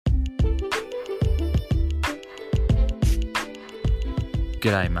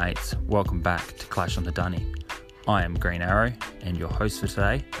G'day mates, welcome back to Clash on the Dunny. I am Green Arrow and your host for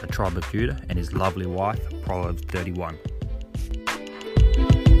today, a tribe of Judah and his lovely wife, Proverbs 31.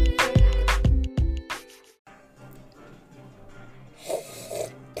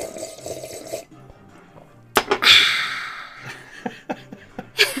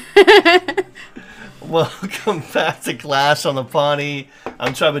 Welcome back to Clash on the Pawnee.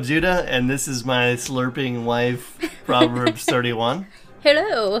 I'm Tribe of Judah, and this is my slurping wife, Proverbs 31.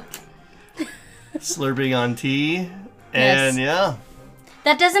 Hello. Slurping on tea, and Yes. yeah.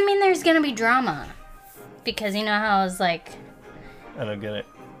 That doesn't mean there's gonna be drama. Because you know how it's like, I don't get it.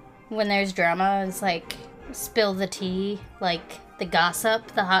 when there's drama, it's like, spill the tea, like the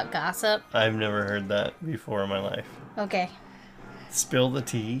gossip, the hot gossip. I've never heard that before in my life. Okay. Spill the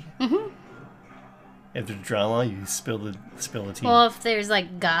tea? Mm-hmm. If there's drama, you spill the tea. Well, if there's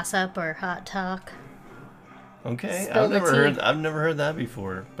like gossip or hot talk. Okay, spill the tea. I've never heard that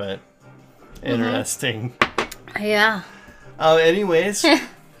before, but interesting. Yeah. Anyways,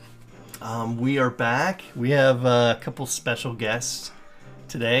 we are back. We have a couple special guests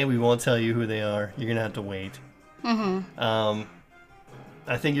today. We won't tell you who they are. You're gonna have to wait. I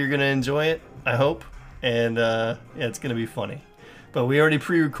think you're gonna enjoy it. I hope, and yeah, it's gonna be funny. But we already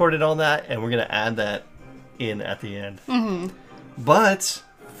pre-recorded all that, and we're gonna add that in at the end. But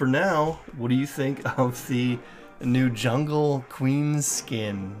for now, what do you think of the new Jungle Queen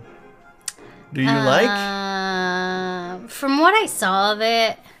skin? Do you like? From what I saw of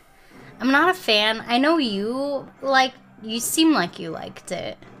it, I'm not a fan. I know you seem like you liked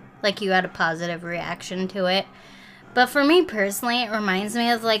it. Like you had a positive reaction to it. But for me personally, it reminds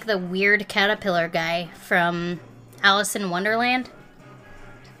me of like the weird caterpillar guy from Alice in Wonderland.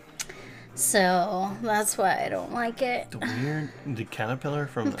 So that's why I don't like it. The caterpillar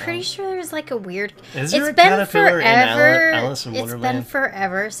from... I'm pretty sure there's like a weird... Is there a caterpillar in Alice in Wonderland? It's been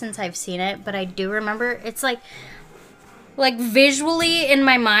forever since I've seen it, but I do remember it's like visually in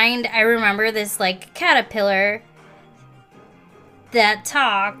my mind, I remember this like caterpillar that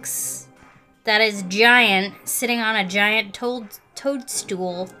talks, that is giant, sitting on a giant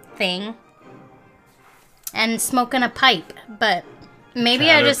toadstool thing and smoking a pipe, but... Maybe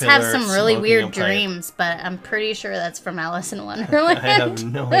I just have some really weird dreams, but I'm pretty sure that's from Alice in Wonderland. I have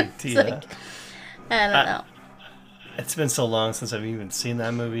no idea. I don't know. It's been so long since I've even seen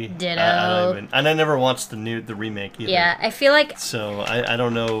that movie. Ditto. And I never watched the remake either. Yeah, I feel like... So I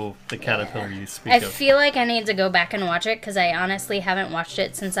don't know the caterpillar you speak I of. feel like I need to go back and watch it, because I honestly haven't watched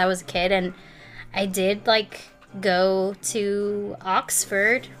it since I was a kid, and I did, go to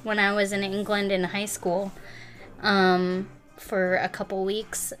Oxford when I was in England in high school. For a couple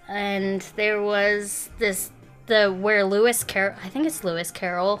weeks, and there was where Lewis Carroll, I think it's Lewis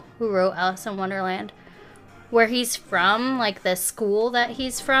Carroll who wrote Alice in Wonderland, where he's from, like the school that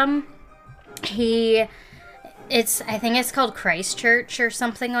he's from, I think it's called Christ Church or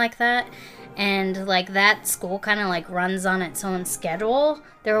something like that, and like that school kind of like runs on its own schedule.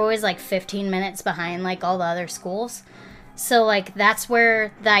 They're always like 15 minutes behind like all the other schools. So like that's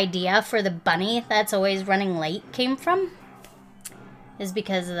where the idea for the bunny that's always running late came from. Is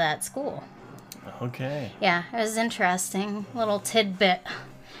because of that school. Okay. Yeah, it was interesting. Little tidbit.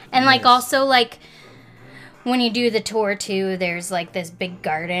 And, Nice. also, when you do the tour, too, there's, this big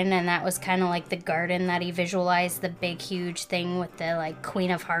garden, and that was kind of like the garden that he visualized, the big, huge thing with the, Queen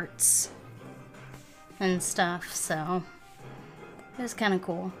of Hearts and stuff, so it was kind of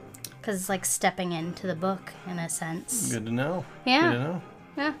cool. Because it's like stepping into the book, in a sense. Good to know. Yeah. Good to know.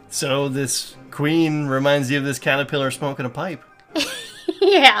 Yeah. So this queen reminds you of this caterpillar smoking a pipe.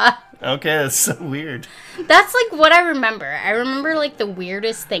 Yeah. Okay, that's so weird. That's, what I remember. I remember, the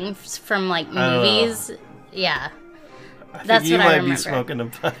weirdest things from, movies. Yeah. That's you what I might remember. be smoking a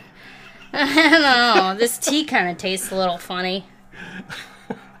pipe. I don't know. This tea kind of tastes a little funny.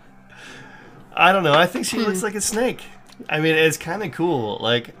 I don't know. I think she looks like a snake. I mean, it's kind of cool.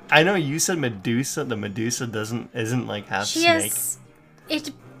 I know you said Medusa. The Medusa isn't half She snake. has...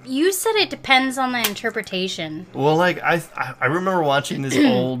 You said it depends on the interpretation. Well, I remember watching this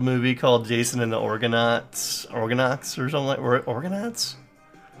old movie called Jason and the Argonauts or something like Argonauts?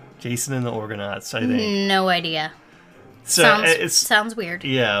 Jason and the Argonauts, I think. No idea. So Sounds weird.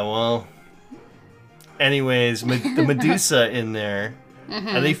 Yeah, well. Anyways, the Medusa in there,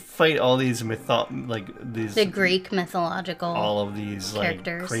 and they fight all these The Greek mythological all of these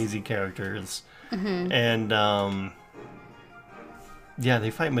characters. crazy characters, and yeah,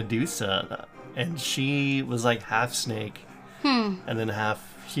 they fight Medusa, and she was half snake, and then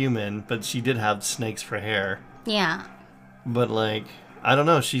half human, but she did have snakes for hair. Yeah. But I don't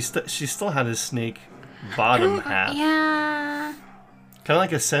know. She still had a snake bottom half. Yeah. Kind of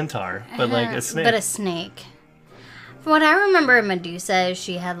like a centaur, but like a snake. But a snake. From what I remember of Medusa,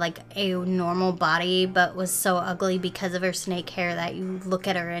 she had like a normal body, but was so ugly because of her snake hair that you look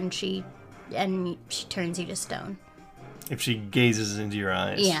at her and she turns you to stone. If she gazes into your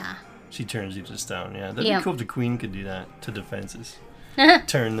eyes. Yeah. She turns you to stone. Yeah, that'd Yep. be cool if the queen could do that to defenses.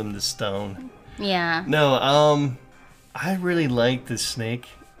 Turn them to stone. Yeah. No, I really like the snake,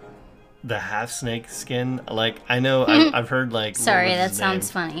 the half snake skin. Like, I know I've heard like. Sorry, what was that his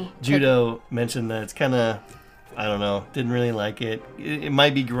sounds name? funny. Judo mentioned that it's kind of, I don't know, didn't really like it. It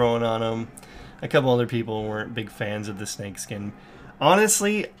might be growing on him. A couple other people weren't big fans of the snake skin.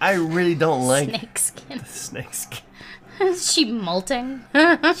 Honestly, I really don't like Snake skin. the snake skin. Is she molting?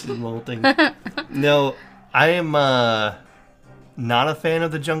 She's molting. No, I am not a fan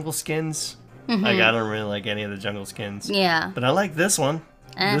of the jungle skins. Like, I don't really like any of the jungle skins. Yeah. But I like this one.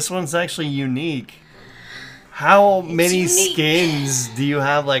 This one's actually unique. How many unique. skins do you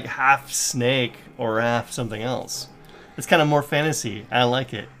have, like half snake or half something else? It's kind of more fantasy. I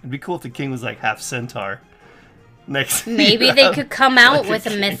like it. It'd be cool if the king was like half centaur. Next, Maybe you they have, could come out like, with a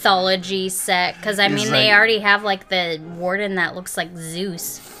king. mythology set, because I He's mean they like- already have like the warden that looks like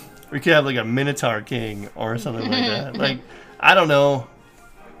Zeus. We could have like a minotaur king or something like that. Like, I don't know.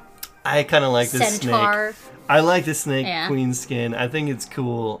 I kind of like this Centaur. snake. I like the snake Yeah. queen skin. I think it's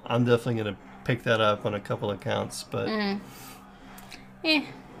cool. I'm definitely gonna pick that up on a couple accounts. But Eh.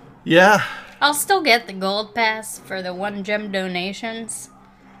 yeah, I'll still get the gold pass for the 1 gem donations,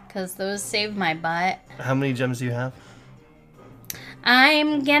 because those save my butt. how many gems do you have?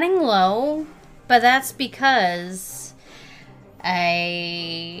 I'm getting low, but that's because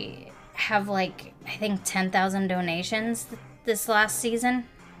I have like, I think 10,000 donations this last season.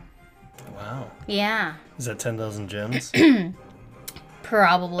 Wow, Yeah, is that 10,000 gems?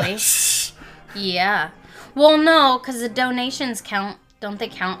 probably. Yeah. Well, no, because the donations don't they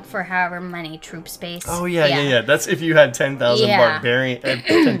count for however many troop space? Oh yeah. That's if you had 10,000 Yeah. barbarian,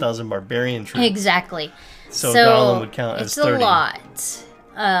 10,000 barbarian troops. Exactly. So Gollum would count as it's 30. a lot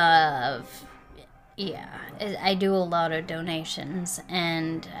of, yeah. I do a lot of donations,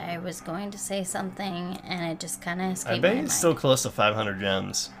 and I was going to say something, and it just kind of escaped I bet my it's mind. still close to 500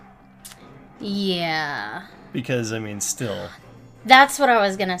 gems. Yeah. Because I mean, still. That's what I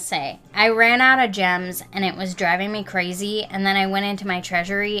was gonna say. I ran out of gems and it was driving me crazy, and then I went into my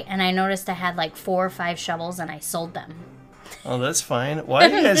treasury and I noticed I had like 4 or 5 shovels and I sold them. Oh, that's fine. Why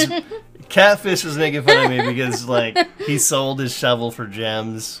do you guys? Catfish was making fun of me because like he sold his shovel for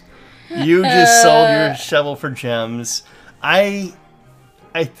gems. You just sold your shovel for gems. I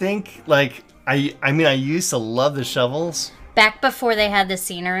think like I mean I used to love the shovels Back before they had the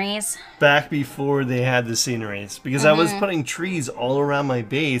sceneries. back before they had the sceneries because I was putting trees all around my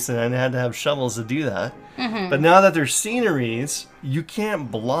base and I had to have shovels to do that. But now that there's sceneries, you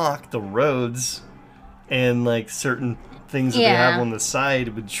can't block the roads and like certain things that they Yeah. have on the side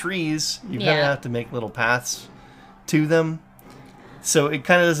with trees. You kind of Yeah. have to make little paths to them. So it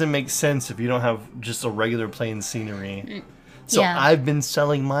kind of doesn't make sense if you don't have just a regular plain scenery. So Yeah. I've been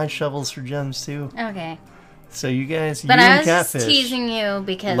selling my shovels for gems too. Okay. So you guys, But you I and was just Catfish, teasing you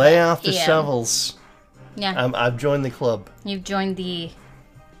because... lay off the yeah. shovels. Yeah. I've joined the club. You've joined the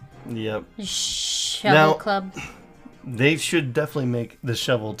Yep. shovel Now- club. They should definitely make the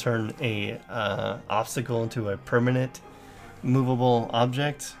shovel turn a obstacle into a permanent movable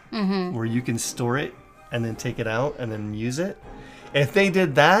object where you can store it and then take it out and then use it. If they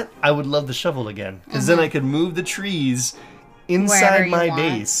did that, I would love the shovel again because then I could move the trees inside Wherever you my want.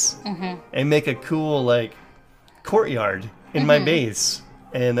 base and make a cool like courtyard in my base,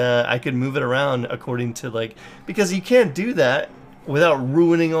 and I could move it around according to like because you can't do that without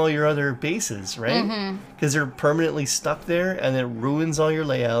ruining all your other bases, right? Because they're permanently stuck there and it ruins all your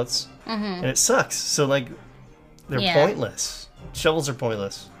layouts and it sucks. So like they're Yeah. pointless. Shovels are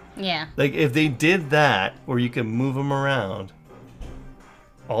pointless. Yeah. Like if they did that where you can move them around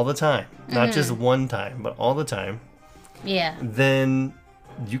all the time, not just one time, but all the time, Yeah. then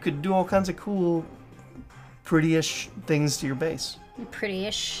you could do all kinds of cool, pretty-ish things to your base.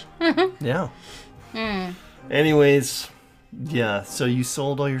 Pretty-ish. Yeah. Anyways, yeah, so you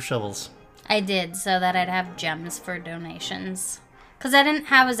sold all your shovels. I did, so that I'd have gems for donations. Because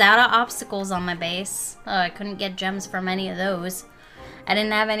I was out of obstacles on my base. Oh, I couldn't get gems from any of those. I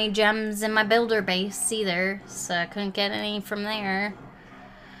didn't have any gems in my builder base either, so I couldn't get any from there.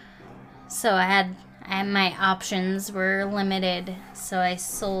 So my options were limited, so I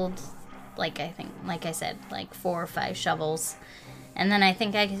sold, like I said, like 4 or 5 shovels. And then I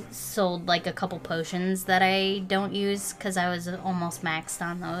think I sold like a couple potions that I don't use because I was almost maxed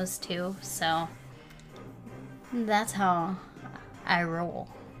on those too. So that's how I roll.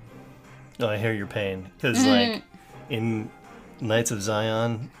 Oh, I hear your pain. Because, like, in Knights of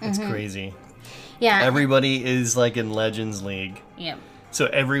Zion, it's crazy. Yeah. Everybody is, like, in Legends League. Yep. So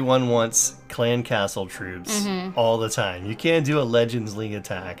everyone wants clan castle troops all the time. You can't do a Legends League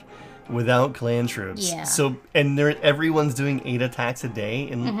attack without clan troops. Yeah. So, and everyone's doing 8 attacks a day.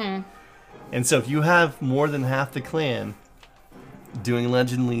 And so if you have more than half the clan doing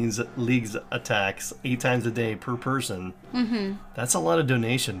Leagues attacks 8 times a day per person, that's a lot of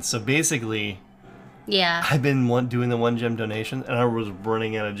donations. So basically, Yeah. I've been doing the 1 gem donation, and I was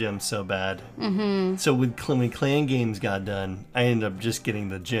running out of gems so bad. So when clan games got done, I ended up just getting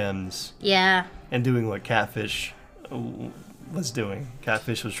the gems Yeah. and doing what Catfish was doing.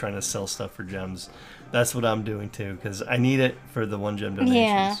 Catfish was trying to sell stuff for gems. That's what I'm doing too, because I need it for the 1 gem donations.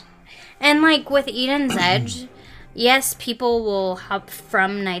 Yeah. And like with Eden's Edge, yes, people will hop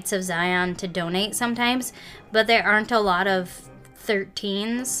from Knights of Zion to donate sometimes, but there aren't a lot of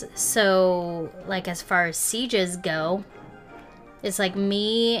 13s. So like as far as sieges go, it's like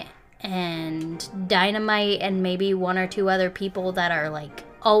me and Dynamite and maybe 1 or 2 other people that are like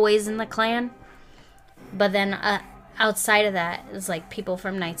always in the clan. But then outside of that, it's like people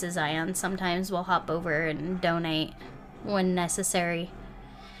from Knights of Zion sometimes will hop over and donate when necessary.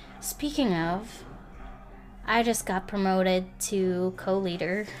 Speaking of, I just got promoted to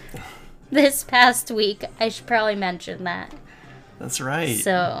co-leader this past week. I should probably mention that. That's right.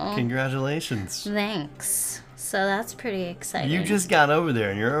 So, Congratulations. thanks. So that's pretty exciting. You just got over there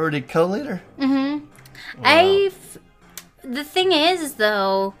and you're already co-leader? Mm-hmm. Wow. The thing is,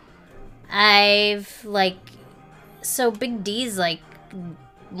 though, I've, like... So Big D's, like,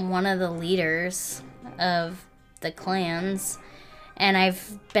 one of the leaders of the clans. And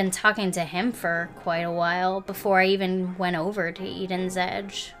I've been talking to him for quite a while before I even went over to Eden's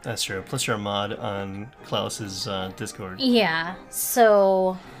Edge. That's true. Plus you're a mod on Klaus's Discord. Yeah,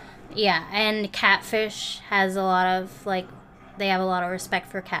 so, yeah, and Catfish has a lot of, like, they have a lot of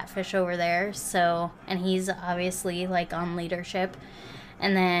respect for Catfish over there, so, and he's obviously, like, on leadership.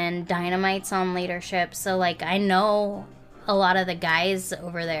 And then Dynamite's on leadership, so, like, I know a lot of the guys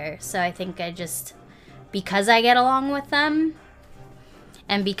over there, so I think because I get along with them,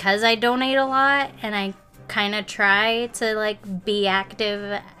 and because I donate a lot, and I kind of try to, like, be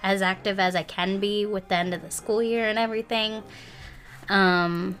active as I can be with the end of the school year and everything.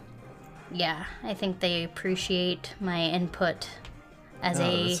 Yeah, I think they appreciate my input as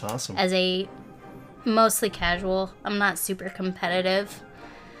that's awesome. as a mostly casual. I'm not super competitive.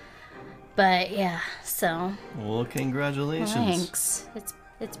 But yeah, so Well, congratulations. thanks.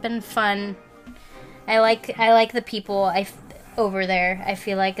 It's been fun. I like the people over there. I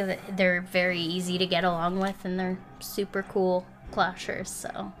feel like they're very easy to get along with, and they're super cool clashers.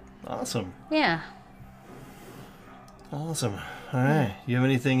 So Awesome. yeah. Awesome. All right. You have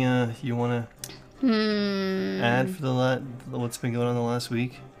anything you want to add for what's been going on the last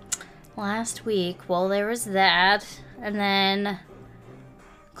week? Last week, well, there was that, and then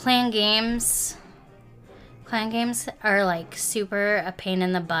clan games. Clan games are like super a pain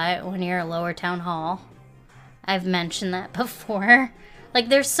in the butt when you're a lower town hall. I've mentioned that before. Like,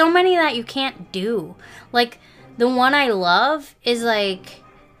 there's so many that you can't do. Like, the one I love is like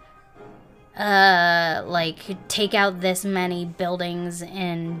take out this many buildings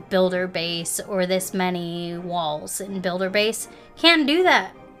in builder base or this many walls in builder base. Can't do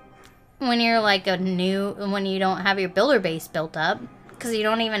that when you're like when you don't have your builder base built up, because you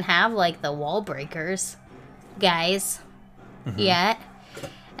don't even have like the wall breakers guys yet.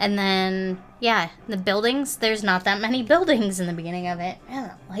 And then yeah, the buildings, there's not that many buildings in the beginning of it. Man,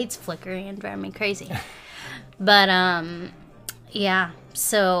 the lights flickering and driving me crazy. But yeah,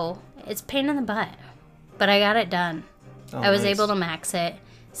 so it's pain in the butt, but I got it done. I was able to max it.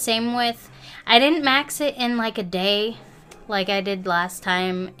 Same with, I didn't max it in like a day like I did last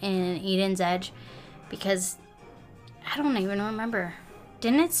time in Eden's Edge, because I don't even remember.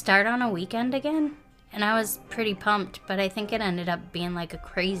 Didn't it start on a weekend again? And I was pretty pumped, but I think it ended up being like a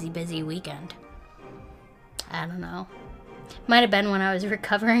crazy busy weekend. I don't know. Might have been when I was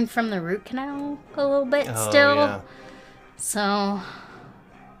recovering from the root canal a little bit still. Yeah. So,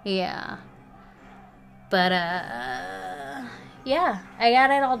 yeah. But, yeah, I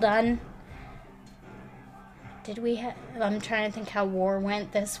got it all done. I'm trying to think how war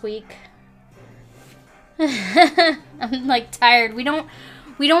went this week. I'm like tired. We don't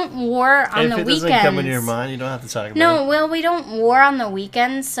war on the weekends. If it doesn't come into your mind, you don't have to talk about it. No, well, we don't war on the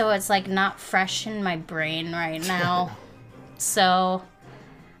weekends, so it's like not fresh in my brain right now. So,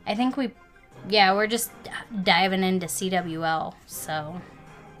 I think we're just diving into CWL. So,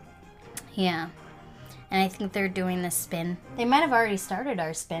 yeah. And I think they're doing the spin. They might have already started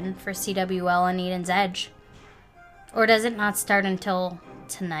our spin for CWL and Eden's Edge. Or does it not start until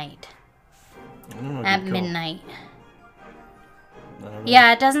tonight? I don't know. At midnight. I don't know.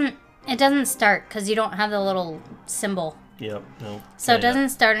 Yeah, it doesn't start because you don't have the little symbol. Yep. No. So it doesn't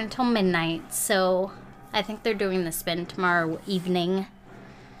start until midnight. So I think they're doing the spin tomorrow evening.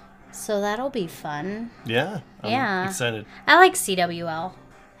 So that'll be fun. Yeah. I'm excited. I like CWL.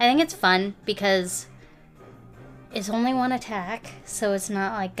 I think it's fun because it's only one attack, so it's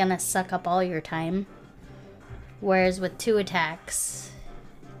not like gonna suck up all your time. Whereas with 2 attacks,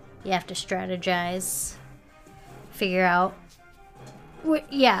 you have to strategize, figure out.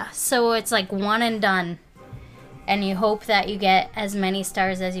 Yeah, so it's like one and done. And you hope that you get as many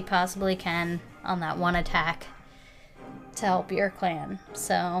stars as you possibly can on that one attack to help your clan.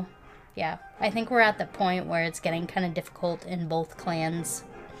 So, yeah, I think we're at the point where it's getting kind of difficult in both clans.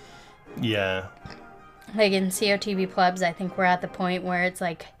 Yeah. Like in COTV Plebs, I think we're at the point where it's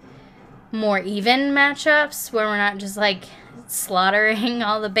like more even matchups where we're not just like slaughtering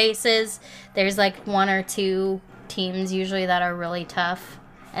all the bases. There's like 1 or 2 teams usually that are really tough,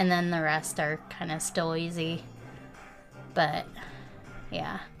 and then the rest are kind of still easy. But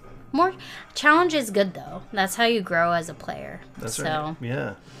yeah, more challenge is good though. That's how you grow as a player. That's so, right.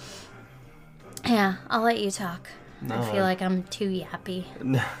 Yeah. Yeah, I'll let you talk. No, I feel like I'm too yappy.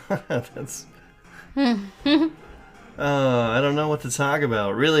 That's. I don't know what to talk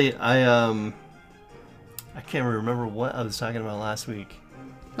about. Really, I can't remember what I was talking about last week.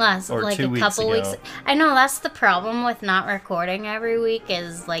 Or Like 2 a weeks couple ago. weeks. I know that's the problem with not recording every week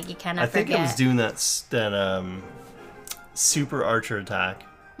is like you kind of I think forget. I was doing that super archer attack.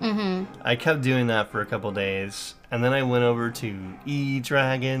 Mm-hmm. I kept doing that for a couple days, and then I went over to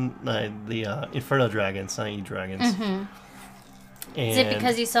E-Dragon, the Inferno Dragons, not E-Dragons. Mm-hmm. Is it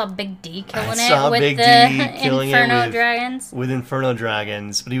because you saw Big D killing saw it with Big the D killing it Inferno with- Dragons? with Inferno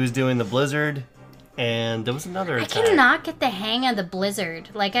Dragons, but he was doing the Blizzard, and there was another I attack. cannot get the hang of the Blizzard.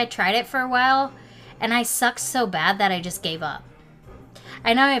 Like, I tried it for a while, and I sucked so bad that I just gave up.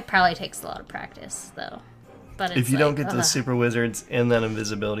 I know it probably takes a lot of practice, though. But it's If you don't get the ugh, Super Wizards and that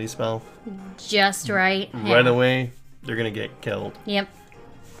invisibility spell just right. right away, they're going to get killed. Yep,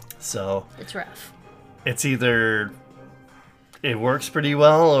 So it's rough. it's either it works pretty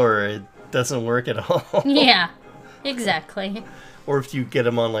well or it doesn't work at all. Yeah, exactly. Or if you get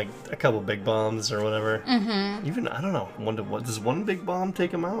them on like a couple big bombs or whatever. Mm-hmm. Even, I don't know, does one big bomb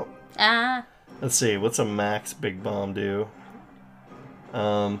take them out? Let's see, what's a max big bomb do?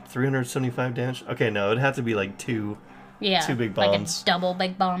 375 damage? Okay, no, it'd have to be like 2. Yeah, 2 big like bombs. a double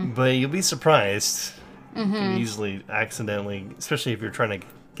big bomb. But you'll be surprised. Mm-hmm. You can easily accidentally, especially if you're trying to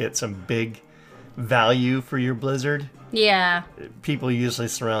get some big value for your Blizzard. Yeah, People usually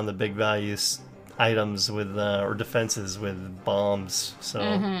surround the big values items with or defenses with bombs.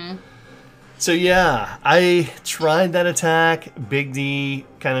 So, so yeah, I tried that attack. Big D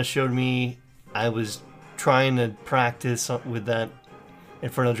kind of showed me. I was trying to practice with that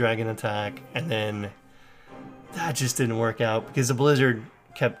Inferno Dragon attack, and then that just didn't work out because the Blizzard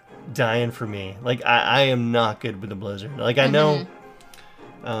kept dying for me. Like I am not good with the Blizzard. Like I know,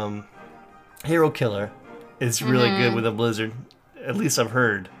 Hero Killer is really good with a Blizzard. At least I've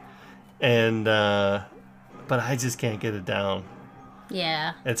heard. And but I just can't get it down.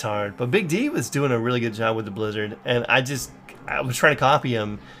 yeah. It's hard. But Big D was doing a really good job with the Blizzard, and I was trying to copy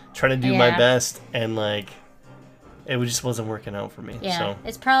him, trying to do my Yeah. best, and like it just wasn't working out for me. Yeah, So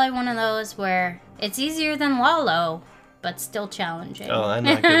it's probably one of those where it's easier than Lalo, but still challenging. oh, I'm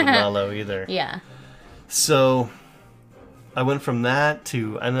not good with Lalo either. Yeah. So I went from that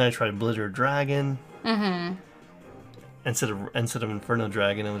to, and then I tried Blizzard Dragon. Mm-hmm. Instead of Inferno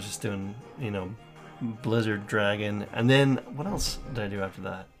Dragon, I was just doing, Blizzard Dragon. And then what else did I do after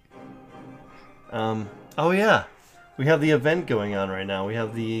that? Oh yeah, we have the event going on right now. We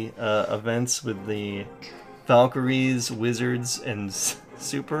have the events with the Valkyries, Wizards, and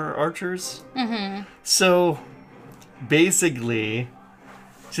Super Archers. Mm-hmm. So basically,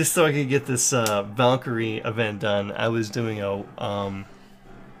 just so I could get this Valkyrie event done, I was doing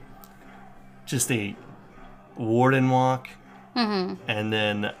just a Warden walk, and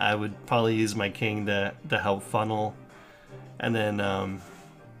then I would probably use my king to help funnel, and then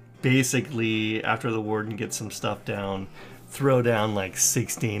basically after the Warden gets some stuff down, throw down like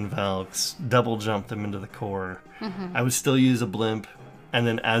 16 Valks, double jump them into the core. I would still use a blimp, and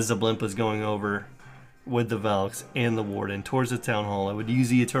then as the blimp was going over with the Valks and the Warden towards the Town Hall, I would use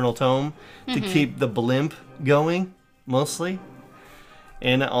the Eternal Tome to keep the blimp going, mostly.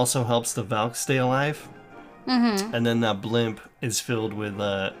 And it also helps the Valks stay alive. And then that blimp is filled with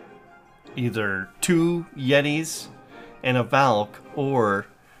either 2 Yetis and a Valk, or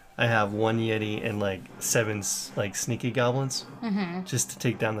I have 1 Yeti and like 7 like sneaky goblins, just to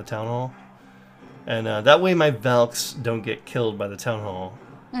take down the town hall. And that way my Valks don't get killed by the town hall.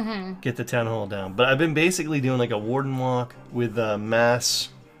 Get the town hall down. But I've been basically doing like a warden walk with a mass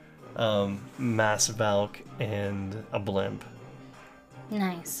Valk and a blimp.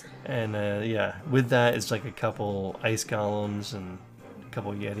 Nice. And yeah, with that it's like a couple ice golems and a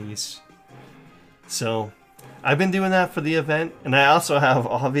couple Yetis. So I've been doing that for the event, and I also have,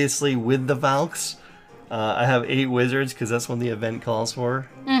 obviously, with the Valks, I have 8 wizards because that's what the event calls for.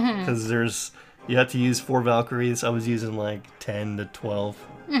 Because you have to use 4 Valkyries. I was using like 10 to 12.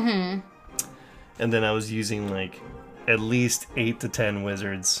 And then I was using like at least 8 to 10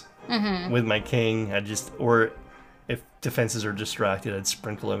 wizards. With my king, or if defenses are distracted, I'd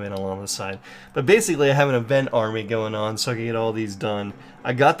sprinkle them in along the side. But basically, I have an event army going on, so I can get all these done.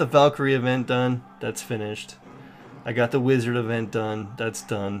 I got the Valkyrie event done. That's finished. I got the wizard event done. That's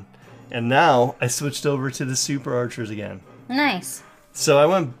done. And now I switched over to the super archers again. Nice. So I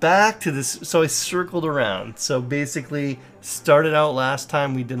went back to this. So I circled around. So basically, started out last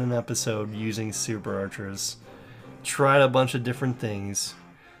time we did an episode using super archers. Tried a bunch of different things.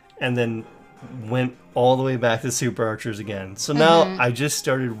 And then went all the way back to super archers again. So now I just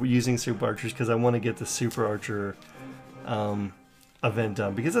started using super archers because I want to get the super archer event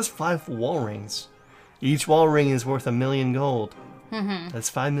done. Because that's 5 wall rings. Each wall ring is worth 1 million gold. That's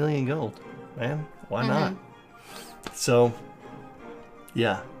 5 million gold, man. Why not? So,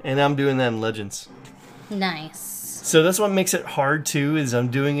 yeah. And I'm doing that in Legends. Nice. So that's what makes it hard, too, is I'm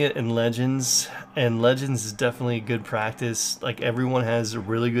doing it in Legends. And Legends is definitely good practice. Like, everyone has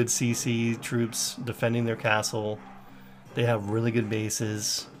really good CC troops defending their castle. They have really good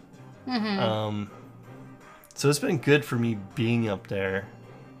bases. So it's been good for me being up there.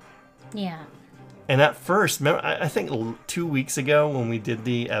 Yeah. And at first, remember, I think 2 weeks ago when we did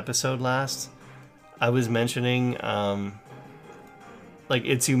the episode last, I was mentioning, like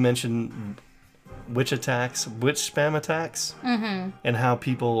Itsu mentioned witch spam attacks, and how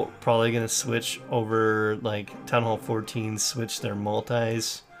people probably going to switch over, like Town Hall 14, switch their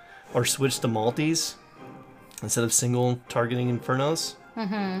multis, or switch to multis instead of single targeting Infernos,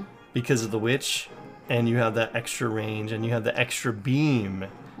 because of the witch, and you have that extra range, and you have the extra beam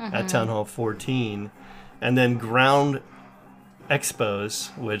at Town Hall 14, and then ground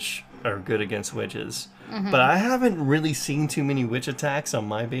expos, which are good against witches. But I haven't really seen too many witch attacks on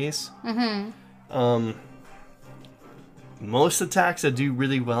my base. Most attacks that do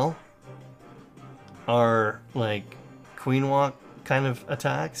really well are like Queen Walk kind of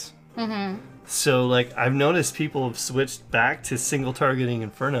attacks. So like I've noticed people have switched back to single targeting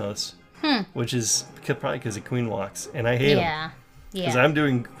Infernos, which is probably because of Queen Walks, and I hate them. Because I'm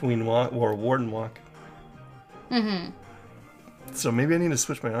doing Queen Walk or Warden Walk. So maybe I need to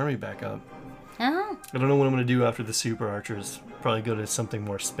switch my army back up. Oh. I don't know what I'm going to do after the super archers. Probably go to something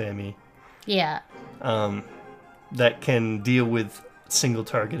more spammy. Yeah. That can deal with single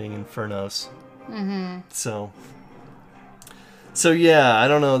targeting Infernos. So yeah, I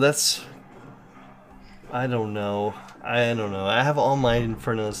don't know. I don't know. I have all my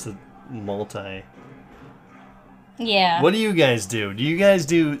Infernos that multi. Yeah. What do you guys do? Do you guys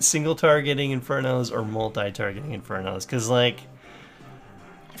do single targeting Infernos or multi-targeting Infernos? Because, like,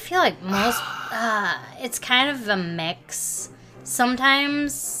 I feel like most, it's kind of a mix.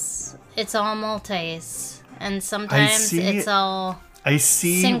 Sometimes it's all multis, and sometimes it's all I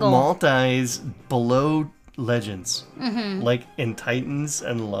see single. multis below Legends. Like in Titans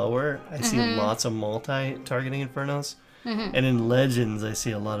and lower, I see lots of multi-targeting Infernos. And in Legends, I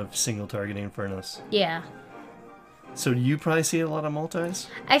see a lot of single-targeting Infernos. Yeah. So do you probably see a lot of multis?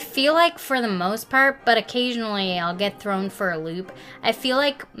 I feel like for the most part, but occasionally I'll get thrown for a loop. I feel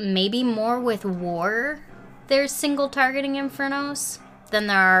like maybe more with War, there's single targeting Infernos than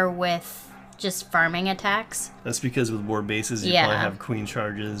there are with just farming attacks. That's because with War bases, you probably have Queen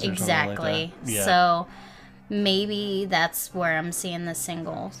charges or something like that. Yeah. So maybe that's where I'm seeing the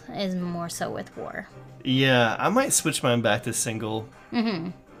single is more so with War. Yeah, I might switch mine back to single.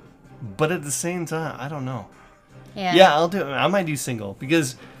 But at the same time, I don't know. Yeah, I might do single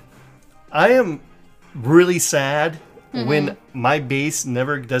because I am really sad when my base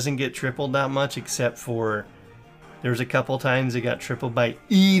doesn't get tripled that much, except for there's a couple times it got tripled by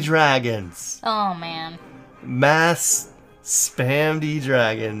E-Dragons. Oh, man. Mass spammed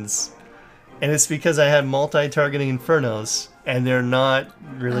E-Dragons. And it's because I had multi-targeting Infernos, and they're not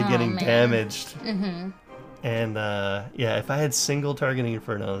really getting damaged. And, yeah, if I had single targeting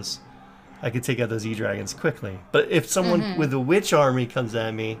Infernos, I could take out those E-Dragons quickly. But if someone with a Witch army comes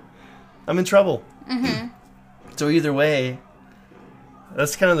at me, I'm in trouble. So either way,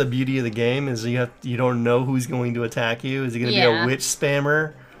 that's kind of the beauty of the game is you don't know who's going to attack you. Is it going to be a witch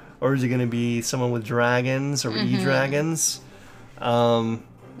spammer, or is it going to be someone with dragons or e-dragons?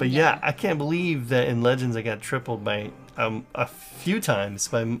 But yeah, I can't believe that in Legends I got tripled by a few times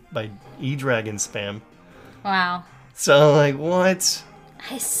by e-dragon spam. Wow. So like, what?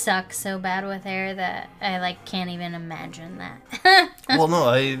 I suck so bad with air that I like can't even imagine that. Well, no,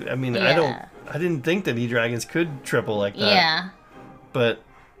 I mean, Yeah. I didn't think that e-dragons could triple like that. Yeah. But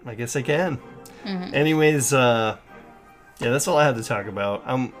I guess I can. Anyways, yeah, that's all I have to talk about.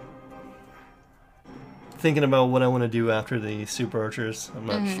 I'm thinking about what I want to do after the Super Archers.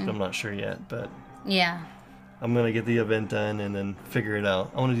 I'm not sure yet, but Yeah. I'm gonna get the event done and then figure it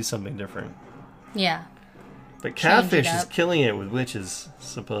out. I want to do something different. Yeah. But Change it Catfish is up. killing it with witches,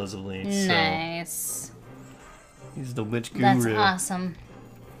 supposedly. Nice. So he's the witch guru. That's awesome.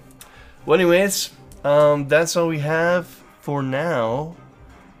 Well, anyways, that's all we have for now.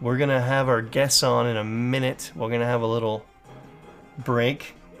 We're gonna have our guests on in a minute. We're gonna have a little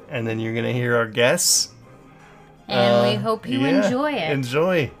break, and then you're gonna hear our guests. And we hope you enjoy it.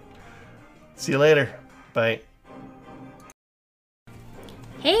 Enjoy. See you later. Bye.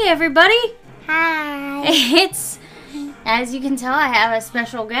 Hey, everybody. Hi. It's, as you can tell, I have a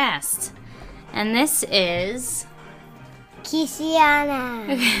special guest. And this is...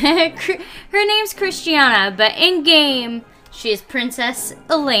 Kisiana. Her name's Christiana, but in-game, she is Princess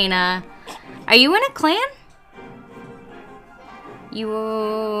Elena. Are you in a clan?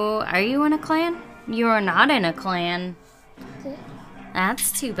 Are you in a clan? You are not in a clan.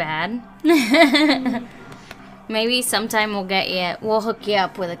 That's too bad. Maybe sometime we'll hook you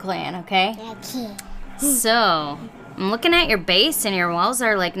up with a clan, okay? Okay. So, I'm looking at your base and your walls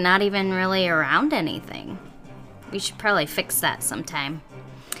are like not even really around anything. We should probably fix that sometime.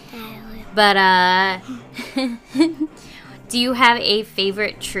 But, do you have a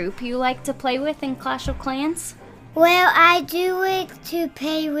favorite troop you like to play with in Clash of Clans? Well, I do like to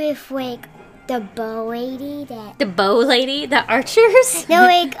play with like the bow lady that. The bow lady? The archers? No,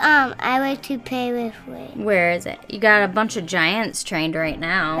 like I like to play with like. Where is it? You got a bunch of giants trained right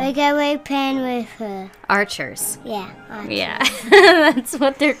now. Like I like playing with her. Archers. Yeah. Yeah, that's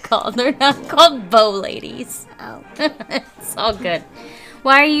what they're called. They're not called bow ladies. Oh. It's all good.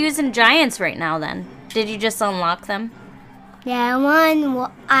 Why are you using giants right now then? Did you just unlock them? Yeah,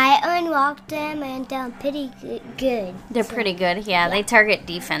 I unlocked them and they're pretty good. They're pretty good. Yeah, they target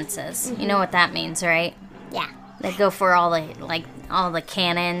defenses. You know what that means, right? Yeah. They go for all the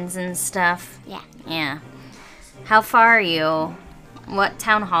cannons and stuff. Yeah. Yeah. How far are you? What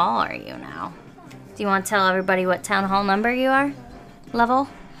town hall are you now? Do you want to tell everybody what town hall number you are? Level?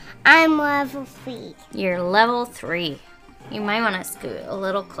 I'm level 3. You're level 3. You might want to scoot a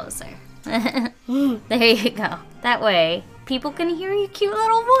little closer. There you go. That way, people can hear your cute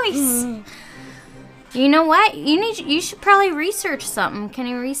little voice. You know what? You should probably research something. Can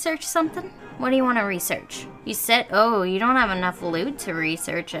you research something? What do you want to research? You said, oh, you don't have enough loot to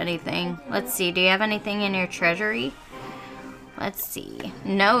research anything. Let's see. Do you have anything in your treasury? Let's see.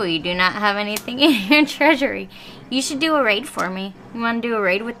 No, you do not have anything in your treasury. You should do a raid for me. You want to do a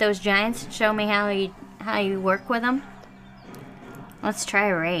raid with those giants and show me how you work with them? Let's try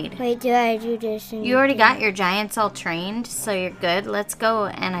a raid. Wait, do I do this? You already got your giants all trained, so you're good. Let's go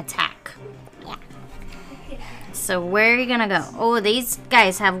and attack. Yeah. So where are you gonna go? Oh, these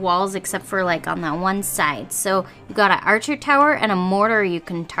guys have walls except for like on that one side. So you got an archer tower and a mortar you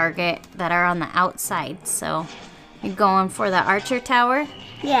can target that are on the outside. So you're going for the archer tower?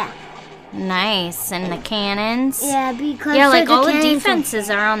 Yeah. Nice. And the cannons? Yeah, because Yeah, like all the cannons are- defenses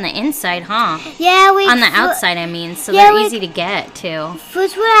are on the inside, huh? Yeah, we On the outside, I mean, so Yeah, they're like- easy to get too.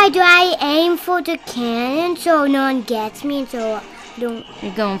 First, what I do, I aim for the cannon so no one gets me, so I don't.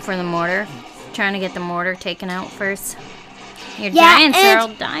 You're going for the mortar? Trying to get the mortar taken out first? Your Yeah, giants are and- all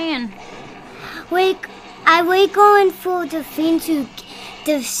dying. Like, I like going for the thing to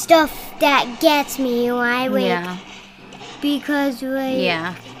the stuff that gets me. You know, I like Yeah, because like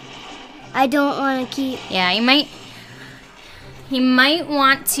yeah. I don't want to keep. Yeah, you might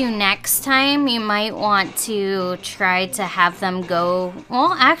want to next time. You might want to try to have them go.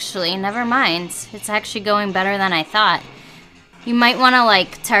 Well, actually, never mind. It's actually going better than I thought. You might want to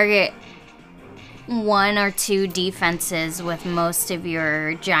like target 1 or 2 defenses with most of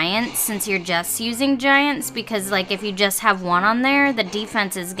your giants since you're just using giants, because like if you just have 1 on there, the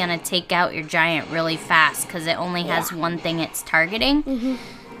defense is gonna take out your giant really fast because it only has 1 thing it's targeting.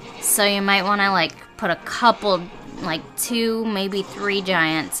 So you might want to like put a couple like 2, maybe 3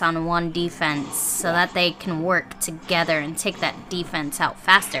 giants on one defense so that they can work together and take that defense out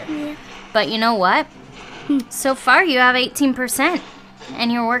faster. Yeah. But you know what? So far you have 18%.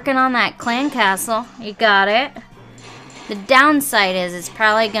 And you're working on that clan castle. You got it. The downside is it's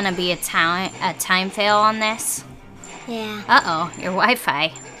probably going to be a time fail on this. Yeah. Uh-oh, your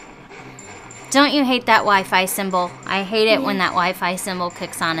Wi-Fi. Don't you hate that Wi-Fi symbol? I hate it when that Wi-Fi symbol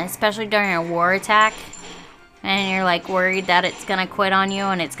kicks on, especially during a war attack. And you're like worried that it's going to quit on you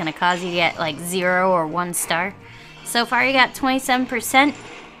and it's going to cause you to get like 0 or 1 star. So far you got 27%.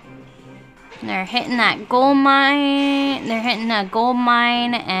 They're hitting that gold mine. They're hitting a gold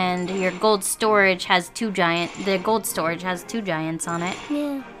mine, and your gold storage has 2 giants. The gold storage has 2 giants on it.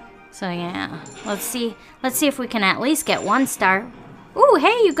 Yeah. So yeah, let's see if we can at least get 1 star. Ooh,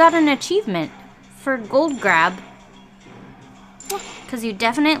 hey, you got an achievement for gold grab. Because you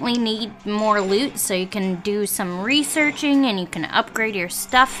definitely need more loot, so you can do some researching and you can upgrade your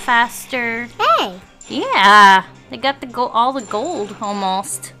stuff faster. Hey. Yeah, they got all the gold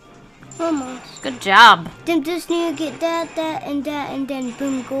almost. Almost. Good job. Then just need to get that, and then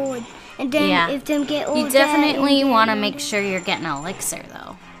boom, gold. And then Yeah. if them get all You that, definitely and want to then- make sure you're getting elixir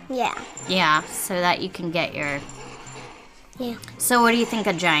though. Yeah. Yeah, so that you can get your... Yeah. So what do you think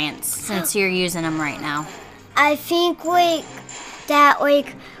of giants, since you're using them right now? I think that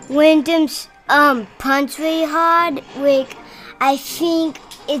when them punch really hard, I think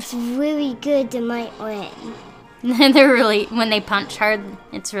it's really good they might win. They're really... When they punch hard,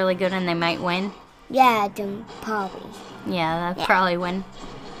 it's really good and they might win. Yeah, them probably. Yeah, they'll probably win.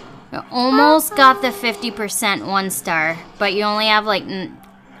 You almost got the 50% 1 star, but you only have like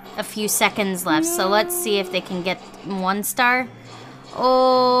a few seconds left. So let's see if they can get 1 star.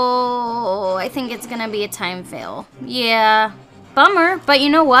 Oh, I think it's gonna be a time fail. Yeah, bummer. But you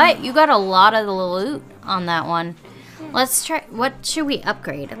know what? You got a lot of the loot on that one. Let's try. What should we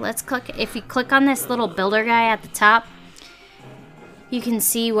upgrade? Let's click. If you click on this little builder guy at the top, you can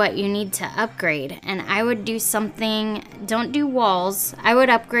see what you need to upgrade. And I would do something. Don't do walls. I would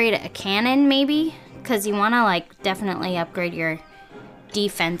upgrade a cannon maybe, because you want to like definitely upgrade your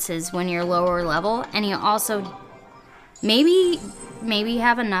defenses when you're lower level. And you also maybe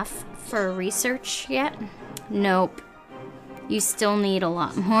have enough for research yet. Nope. You still need a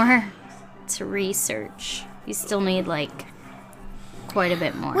lot more to research. You still need like quite a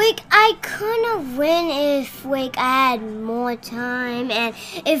bit more. I couldn't win if I had more time, and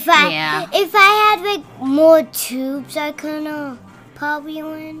if I had more tubes, I couldn't probably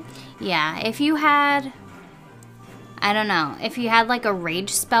win. Yeah, if you had, I don't know, if you had like a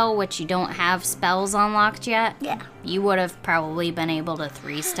rage spell, which you don't have spells unlocked yet, Yeah. you would have probably been able to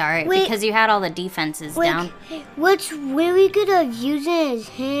 3-star it because you had all the defenses down. What's really good of using is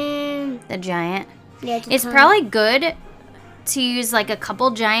him. The giant. Yeah, It's probably good to use like a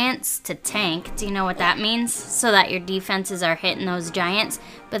couple giants to tank. Do you know what that means? So that your defenses are hitting those giants.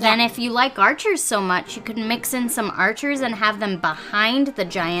 But then if you like archers so much, you could mix in some archers and have them behind the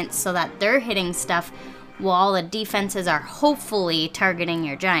giants so that they're hitting stuff while the defenses are hopefully targeting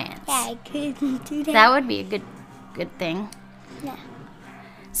your giants. Yeah, I couldn't do that. That would be a good thing. Yeah.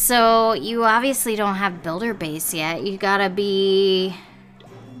 So you obviously don't have builder base yet. You gotta be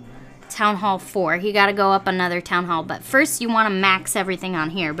Town Hall 4. You gotta go up another Town Hall. But first you want to max everything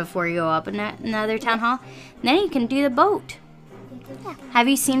on here before you go up another Town Hall. Then you can do the boat. Have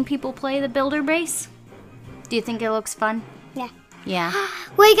you seen people play the builder base? Do you think it looks fun? Yeah. Yeah.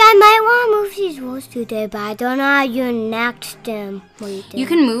 I might want to move these walls today, but I don't know how you enact them. You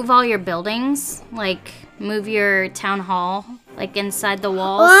can move all your buildings, like move your Town Hall, like inside the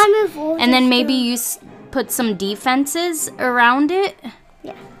walls. I move all And then this maybe stuff. you put some defenses around it.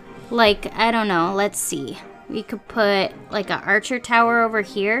 Yeah. Like, I don't know, let's see. We could put like an archer tower over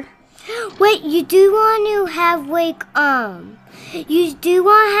here. Wait, you do want to have you do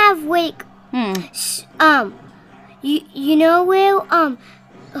want to have you know where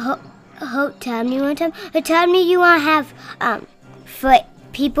tell me one time. Tell me you want to have fight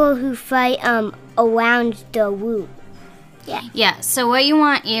people who fight around the wood. Yeah, so what you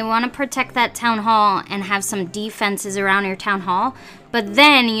want to protect that town hall and have some defenses around your town hall. But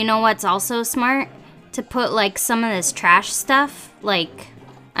then, you know what's also smart? To put like some of this trash stuff, like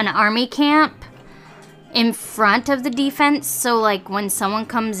an army camp in front of the defense. So like when someone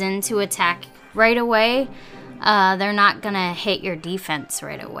comes in to attack right away, they're not gonna hit your defense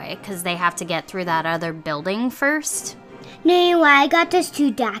right away because they have to get through that other building first. No, I got this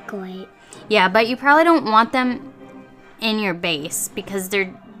to decorate. Yeah, but you probably don't want them in your base because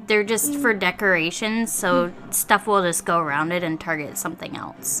they're just for decoration, so stuff will just go around it and target something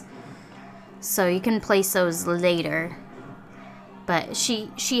else. So you can place those later. But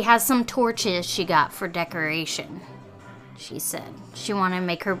she has some torches she got for decoration. She said she want to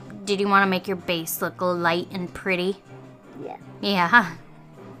make her. Did you want to make your base look light and pretty? Yeah. Yeah.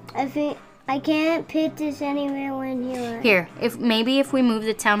 I think I can't put this anywhere when you're... Here, if we move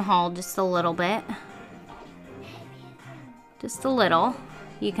the town hall just a little bit. Just a little.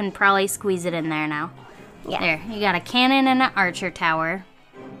 You can probably squeeze it in there now. Yeah. There, you got a cannon and an archer tower.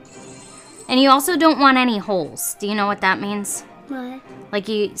 And you also don't want any holes. Do you know what that means? What? Like,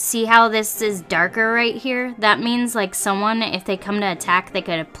 you see how this is darker right here? That means, like, someone, if they come to attack, they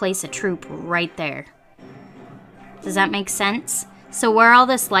could place a troop right there. Does that make sense? So where all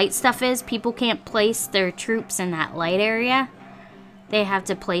this light stuff is, people can't place their troops in that light area. They have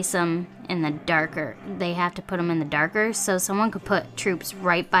to place them in the darker. They have to put them in the darker, so someone could put troops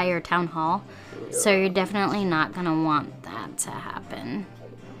right by your town hall. So you're definitely not going to want that to happen.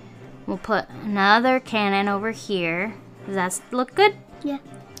 We'll put another cannon over here. Does that look good? Yeah.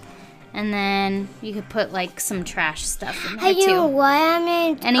 And then you could put like some trash stuff in there Hey, you know too. why I'm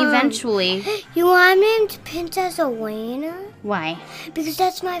named... And eventually... You know why I'm named Princess Elena? Why? Because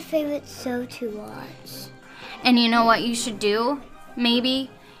that's my favorite show to watch. And you know what you should do? Maybe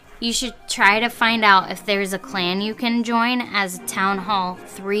you should try to find out if there's a clan you can join as Town Hall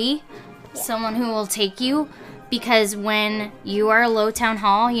 3. Someone who will take you. Because when you are low Town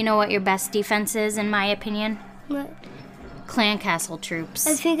Hall, you know what your best defense is, in my opinion? What? Clan castle troops.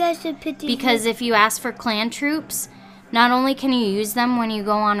 I think I should put these... Because if you ask for clan troops, not only can you use them when you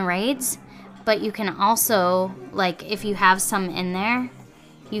go on raids, but you can also, like, if you have some in there,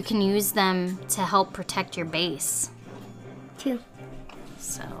 you can use them to help protect your base. Too.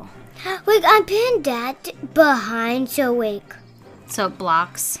 So. Wait, I'm putting that behind, so wait. So it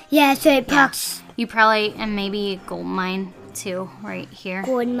blocks. Yeah, so it blocks You probably, and maybe a gold mine too, right here.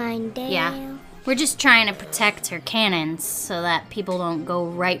 gold mine there. Yeah. We're just trying to protect her cannons so that people don't go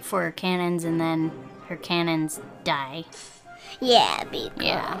right for her cannons and then her cannons die. Yeah, because...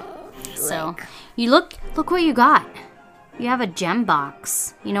 Yeah. So, you look what you got. You have a gem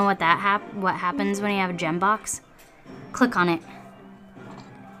box. You know what what happens when you have a gem box? Click on it.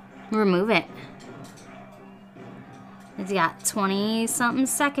 Remove it. It's got 20-something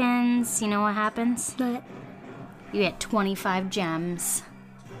seconds. You know what happens? What? You get 25 gems.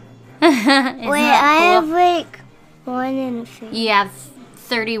 Wait, I have like 1 and 3. You have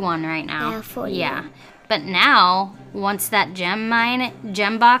 31 right now. Yeah, 41. Yeah. But now, once that gem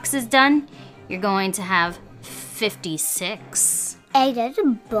box is done, you're going to have 56. Hey, that's a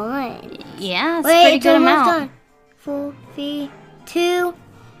bunch. Yeah, it's a Wait, pretty it's good almost amount. done. 4, 3, 2,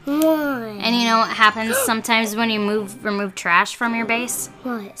 1. And you know what happens sometimes when you remove trash from your base?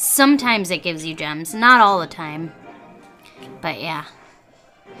 What? Sometimes it gives you gems, not all the time. But yeah.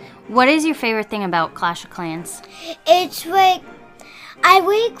 What is your favorite thing about Clash of Clans? It's like I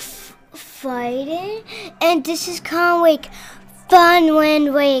like fighting, and this is kind of like fun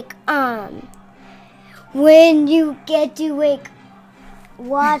when you get to like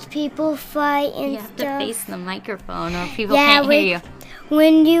watch people fight and You have stuff. to face the microphone or people Yeah, can't hear you.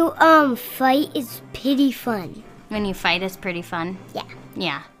 When you fight, it's pretty fun. When you fight, it's pretty fun. Yeah.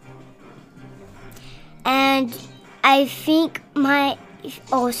 Yeah. And I think my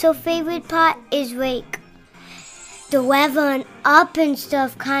also favorite part is like the leveling up and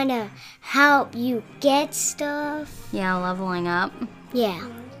stuff kind of help you get stuff. Yeah, leveling up. Yeah.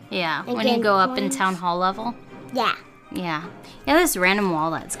 Yeah, And when you gain go up in points. town hall level. Yeah. Yeah. Yeah, this random wall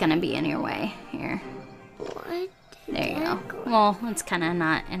that's going to be in your way. Here. What? There you go. Well, it's kind of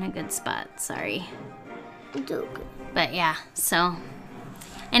not in a good spot. Sorry. But yeah, so.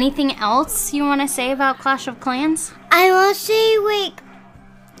 Anything else you want to say about Clash of Clans? I want to say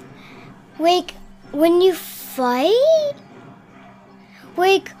like when you fight,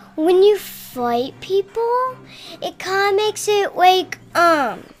 people, it kind of makes it like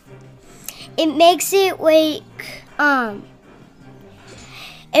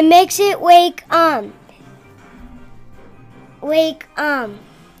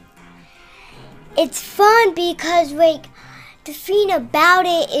it's fun because like the thing about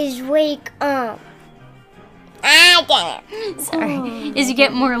it is like Sorry. Is you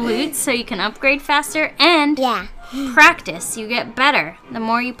get more loot so you can upgrade faster and yeah. practice. You get better. The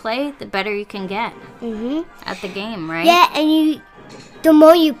more you play, the better you can get at the game, right? Yeah, and the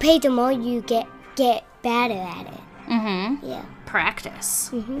more you play, the more you get better at it. Yeah. Practice.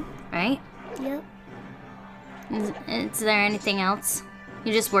 Right? Yep. Is there anything else?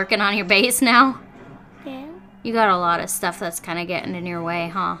 You're just working on your base now? Yeah. You got a lot of stuff that's kind of getting in your way,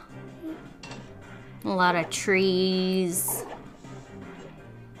 huh? A lot of trees.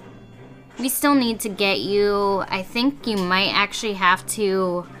 we still need to get you. I think you might actually have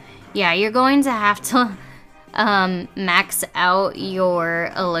to. Yeah, you're going to have to max out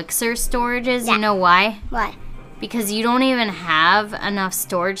your elixir storages. Yeah. You know why? What? Because you don't even have enough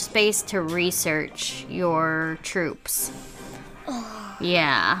storage space to research your troops.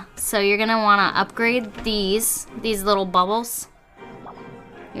 Yeah, so you're gonna want to upgrade these little bubbles.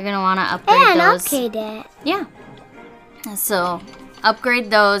 You're gonna want to upgrade those. Okay, Dad. Yeah. So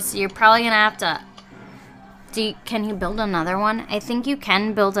upgrade those. You're probably gonna have to. Can you build another one? I think you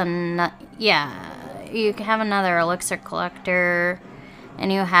can build yeah, you can have another elixir collector,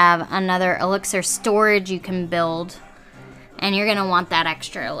 and you have another elixir storage you can build. And you're gonna want that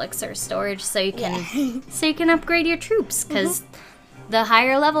extra elixir storage so you can upgrade your troops, because the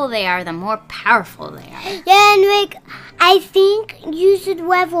higher level they are, the more powerful they are. Yeah, and like I think you should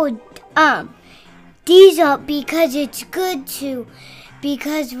level these up because it's good to,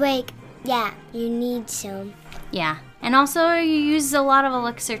 because like you need some. Yeah, and also you use a lot of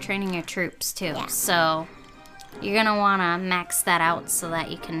elixir training your troops too. Yeah. So you're gonna wanna max that out so that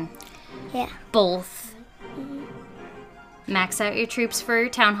you can both max out your troops for your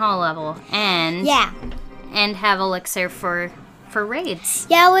town hall level and have elixir for raids.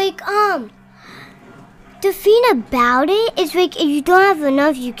 Yeah, like the thing about it is like if you don't have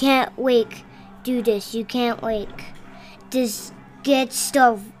enough, you can't like do this. You can't like just get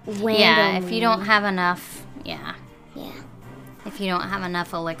stuff randomly. Yeah, if you don't have enough, Yeah. if you don't have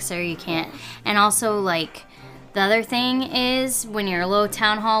enough elixir, you can't. And also, like, the other thing is when you're low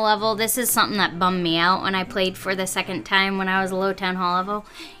town hall level, this is something that bummed me out when I played for the second time when I was low town hall level.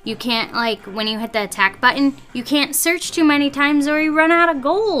 You can't, like, when you hit the attack button, you can't search too many times or you run out of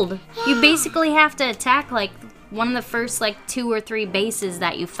gold. You basically have to attack, like, one of the first, like, 2 or 3 bases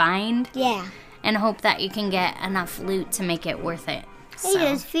that you find. Yeah. And hope that you can get enough loot to make it worth it. Hey,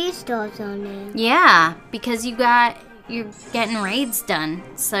 there's 3 stars on there. Yeah, because you're getting raids done.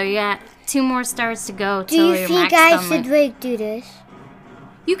 So you got 2 more stars to go Do till you you're think maxed I on should it. like do this?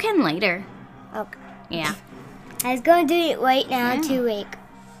 You can later. Okay. Yeah. I was gonna do it right now Yeah. to like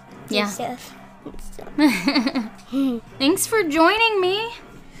do Yeah. stuff. Thanks for joining me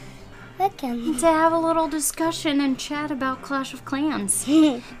Welcome. to have a little discussion and chat about Clash of Clans.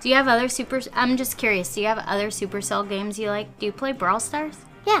 Do you have other I'm just curious, do you have other Supercell games you like? Do you play Brawl Stars?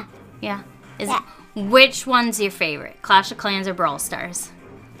 Yeah. Yeah. Yeah. Which one's your favorite? Clash of Clans or Brawl Stars?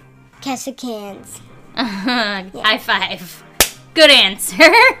 Catch the cans. High five. Good answer.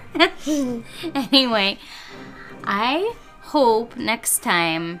 Anyway, I hope next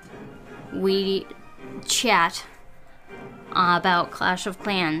time we chat about Clash of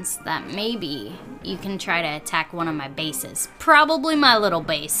Clans that maybe you can try to attack one of my bases. Probably my little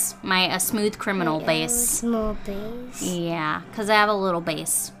base. A smooth criminal base. Small base. Yeah, because I have a little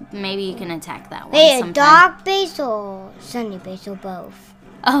base. Maybe you can attack that one Wait, a sometime. dark base or sunny base or both?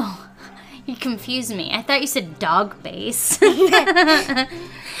 Oh, you confused me. I thought you said dog base.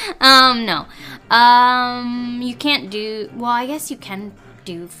 No. You can't do... Well, I guess you can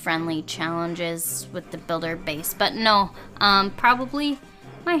do friendly challenges with the builder base. But no, probably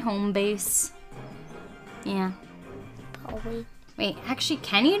my home base. Yeah. Probably. Wait, actually,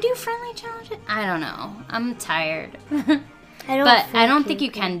 can you do friendly challenges? I don't know. I'm tired. I don't think you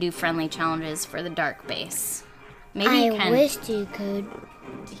can do friendly challenges for the dark base. Maybe you I can. wished you could.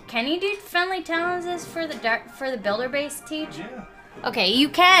 Can you do friendly challenges for the builder base, Teach? Yeah. Okay, you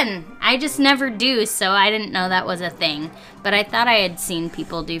can. I just never do, so I didn't know that was a thing. But I thought I had seen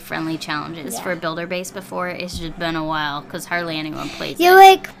people do friendly challenges for builder base before. It's just been a while because hardly anyone plays You're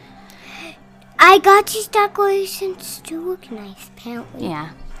like, I got these decorations to look nice, apparently.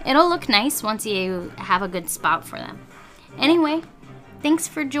 Yeah, it'll look nice once you have a good spot for them. Anyway, thanks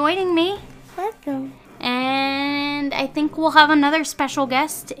for joining me. Welcome. And I think we'll have another special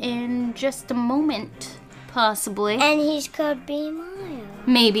guest in just a moment, possibly. And he's could be Mario.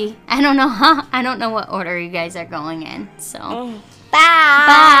 Maybe. I don't know. I don't know what order you guys are going in. So,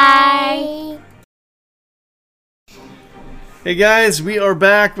 Bye. Hey guys, we are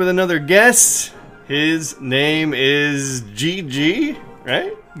back with another guest. His name is GG,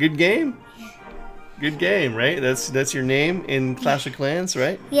 right? Good game? Good game, right? That's your name in Clash of Clans,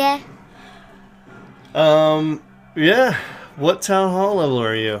 right? Yeah. Yeah. What town hall level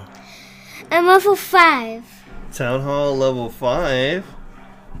are you? I'm level 5. Town hall level 5.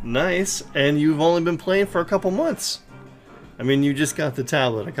 Nice. And you've only been playing for a couple months. I mean, you just got the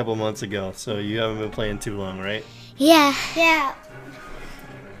tablet a couple months ago, so you haven't been playing too long, right? Yeah. Yeah.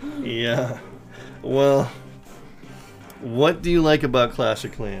 Yeah. Well, what do you like about Clash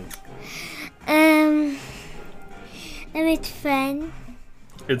of Clans? And it's fun.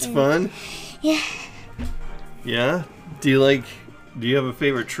 It's fun? Yeah. Yeah? Do you have a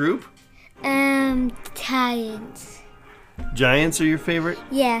favorite troop? Giants. Giants are your favorite?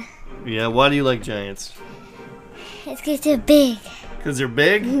 Yeah. Yeah, why do you like giants? It's because they're big. Because they're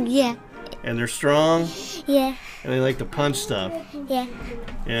big Yeah. and they're strong Yeah. and they like to punch stuff. Yeah.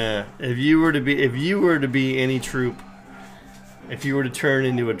 Yeah. If you were to be any troop, if you were to turn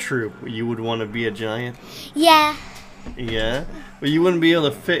into a troop, you would want to be a giant? Yeah. Yeah. But you wouldn't be able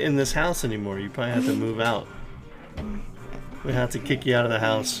to fit in this house anymore. You probably have to move out. We have to kick you out of the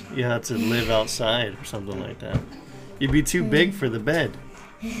house. You have to live outside or something like that. You'd be too big for the bed.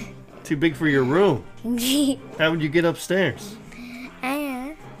 Too big for your room. How would you get upstairs?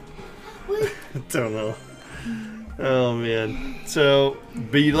 I Don't know. Oh man. So,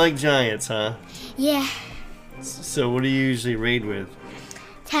 but you like giants, huh? Yeah. So what do you usually raid with?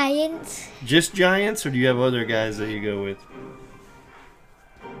 Giants. Just giants, or do you have other guys that you go with?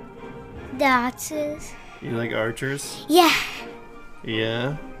 The archers. You like archers? Yeah.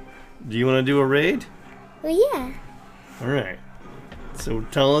 Yeah. Do you want to do a raid? Well, yeah. All right. So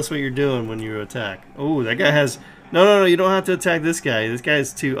tell us what you're doing when you attack. Oh, that guy has... No, you don't have to attack this guy. This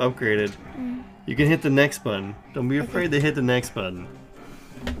guy's too upgraded. You can hit the next button. Don't be afraid to hit the next button.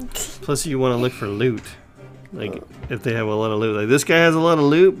 Plus, you want to look for loot. Like, if they have a lot of loot. Like, this guy has a lot of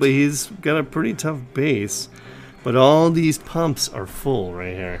loot, but he's got a pretty tough base. But all these pumps are full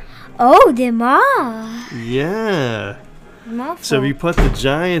right here. Oh, they're more. Yeah. More So if full. you put the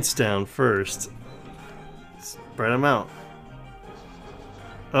giants down first, spread them out.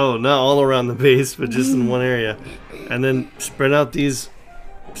 Oh, not all around the base, but just in one area. And then spread these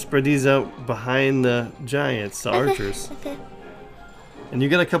out behind the giants, the archers. Okay. And you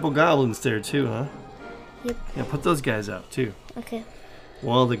got a couple goblins there too, huh? Yep. Yeah, put those guys out too. Okay.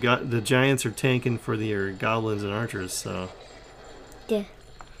 Well, the giants are tanking for the goblins and archers, so. There.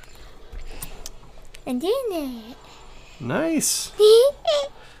 And then it. Nice.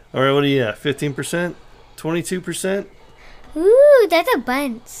 All right, what do you got? 15%? 22%? Ooh, that's a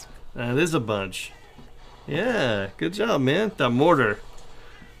bunch. That is a bunch. Yeah, good job, man. That mortar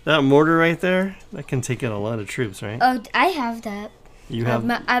right there, that can take out a lot of troops, right? Oh, I have that. You have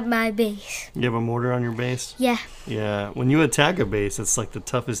at my base. you have a mortar on your base? Yeah. Yeah. When you attack a base, it's like the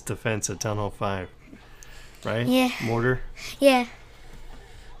toughest defense at Town Hall 5. Right? Yeah. Mortar? Yeah.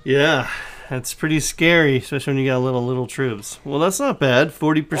 Yeah. That's pretty scary, especially when you got little troops. Well, that's not bad.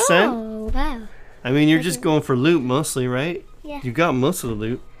 40%? Oh, wow. I mean, you're just going for loot mostly, right? Yeah. You got most of the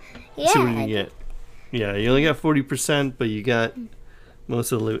loot. Yeah. Let's see what you get. Yeah, you only got 40%, but you got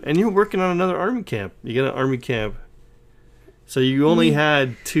most of the loot. And you're working on another army camp. You got an army camp. So you only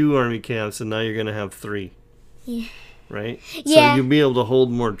had 2 army camps, and now you're going to have 3. Yeah. Right? Yeah. So you'll be able to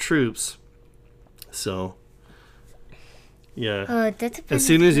hold more troops. So, yeah. Oh, that's a As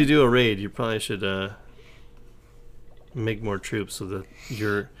soon as you do a raid, you probably should make more troops so that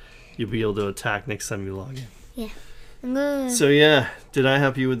you'll be able to attack next time you log in. I'm gonna... So yeah, did I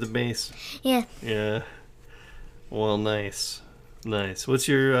help you with the base? Yeah. Yeah. Well, nice. What's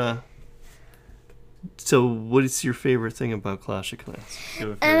your so what's your favorite thing about Clash of Clans? Do you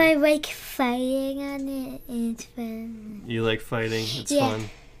have a favorite- I like fighting on it, and it's fun. You like fighting? It's Yeah. fun.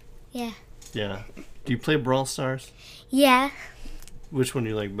 Yeah. Yeah. Do you play Brawl Stars? Yeah. Which one do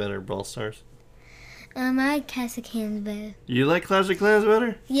you like better, Brawl Stars? I like Clash of Clans better. You like Clash of Clans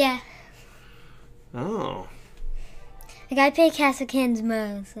better? Yeah. Oh, Like, I play Clash of Clans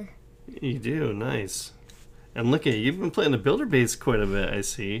most. you do. Nice. And look at you. You've been playing the builder base quite a bit, I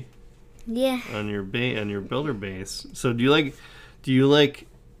see. Yeah. On your builder base. So do you like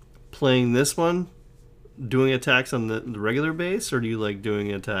playing this one, doing attacks on the regular base, or do you like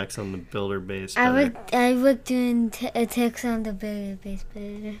doing attacks on the builder base better? I like doing attacks on the builder base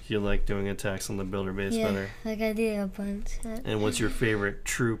better. You like doing attacks on the builder base Yeah. better. Like, I did a bunch. And what's your favorite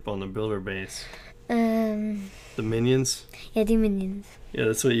troop on the builder base? Yeah, The minions? the minions. Yeah,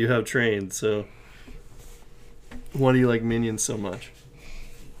 that's what you have trained, so why do you like minions so much?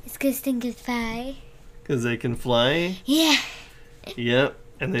 It's because they can fly. Because they can fly? Yeah. Yep.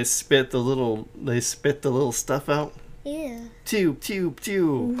 And they spit the little stuff out? Yeah. Pew, pew,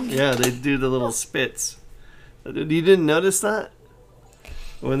 pew. Yeah, they do the little spits. You didn't notice that?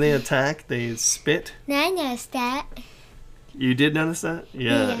 When they attack, they spit? Now I noticed that. You did notice that?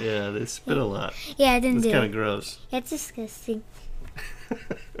 Yeah, Yeah. yeah, they spit a lot. Yeah, I didn't It's do kind it. of gross. It's disgusting.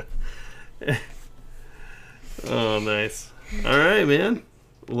 Oh, nice. All right, man.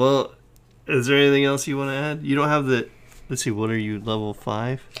 Well, is there anything else you want to add? You don't have the... Let's see, what are you, level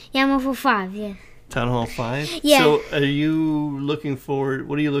 5? Yeah, I'm level 5, yeah. Town Hall 5? Yeah. So, what are you looking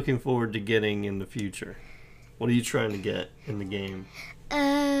forward to getting in the future? What are you trying to get in the game?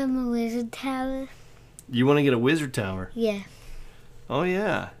 A wizard tower. You want to get a wizard tower? Yeah. Oh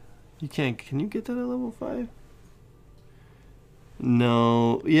yeah. You can't. Can you get that at level 5?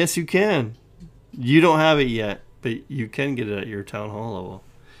 No. Yes, you can. You don't have it yet, but you can get it at your town hall level.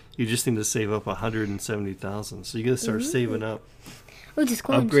 You just need to save up 170,000. So you gotta start saving up. Oh, just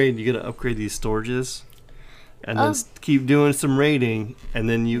coins. Upgrade. You gotta upgrade these storages, and then keep doing some raiding. And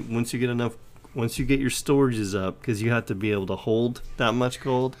then once you get your storages up, because you have to be able to hold that much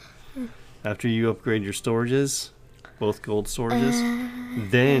gold. After you upgrade your storages, both gold storages,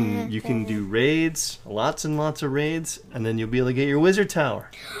 then you can do raids, lots and lots of raids, and then you'll be able to get your wizard tower.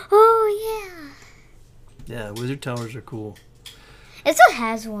 Oh, yeah. Yeah, wizard towers are cool. Ezra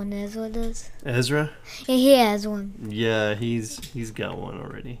has one. Ezra does. Ezra? Yeah, he has one. Yeah, he's got one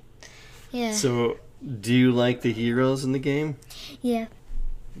already. Yeah. So, do you like the heroes in the game? Yeah.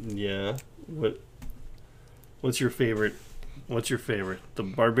 Yeah. What's your favorite? What's your favorite? The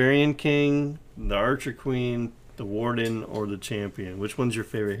Barbarian King, the Archer Queen, the Warden, or the Champion? Which one's your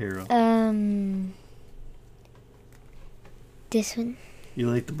favorite hero? This one. You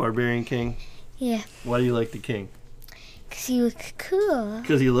like the Barbarian King? Yeah. Why do you like the King? 'Cause he looks cool.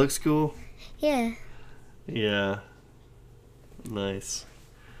 Because he looks cool? Yeah. Yeah. Nice.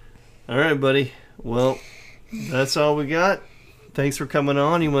 All right, buddy. Well, that's all we got. Thanks for coming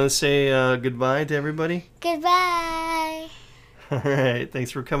on. You want to say goodbye to everybody? Goodbye. All right.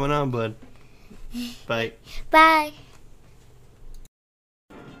 Thanks for coming on, bud. Bye. Bye.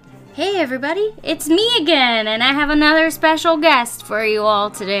 Hey everybody, it's me again, and I have another special guest for you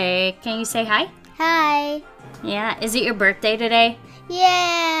all today. Can you say hi? Hi. Yeah, is it your birthday today?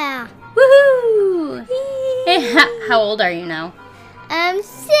 Yeah. Woohoo! Hey, how old are you now? I'm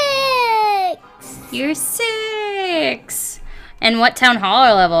 6. You're 6. And what town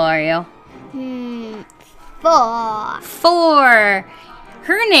hall level are you? 4. 4.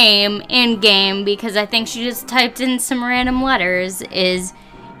 Her name in game, because I think she just typed in some random letters, is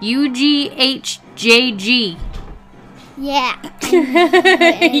UGHJG. Yeah.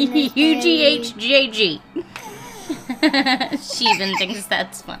 UGHJG. She even thinks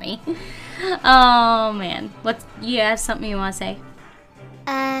that's funny. Oh man, you have something you want to say?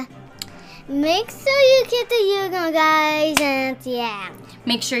 Make sure you get the unicorn, guys, and yeah.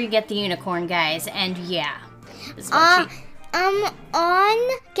 Make sure you get the unicorn, guys, and yeah. Is what On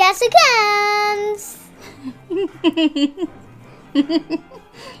Guess Again.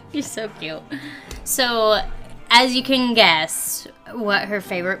 You're so cute. So, as you can guess, what her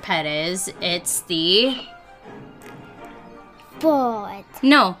favorite pet is, it's the... Bird.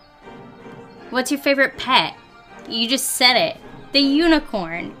 No. What's your favorite pet? You just said it. The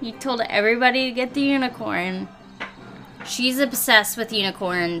unicorn. You told everybody to get the unicorn. She's obsessed with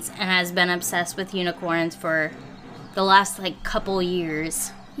unicorns and has been obsessed with unicorns for the last, couple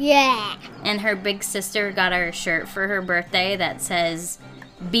years. Yeah. And her big sister got her a shirt for her birthday that says,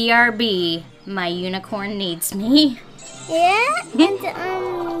 BRB, my unicorn needs me. Yeah, and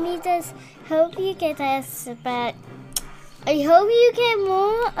we just hope you get us, but I hope you get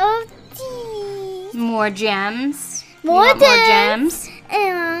more of these. More gems. More You want more gems.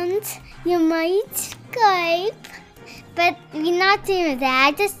 And you might Skype, but we're not doing that.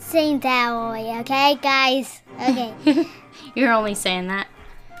 I'm just saying that way, okay, guys? Okay. You're only saying that?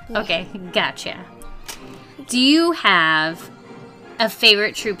 Okay, gotcha. Do you have a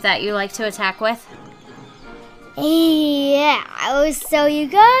favorite troop that you like to attack with? Yeah, I will show you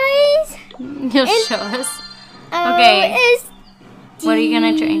guys. You'll show us. Okay. It's What are you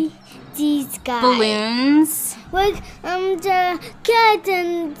gonna train? These guys. Balloons. Look, the cat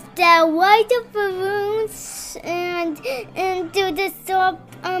and the white balloons and do the stop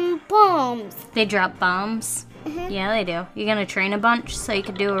bombs. They drop bombs. Yeah, they do. You're gonna train a bunch so you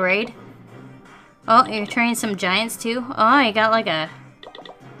could do a raid? Oh, you're training some giants too? Oh, you got a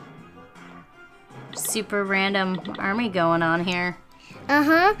super random army going on here.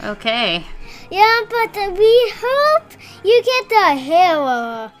 Okay. Yeah, but we hope you get the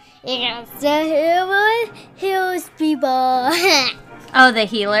hero. Yes, the hero heals people. Oh, the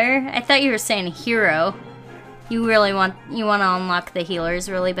healer? I thought you were saying hero. You really want to unlock the healers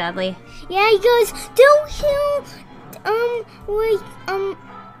really badly? Yeah, he goes, don't heal,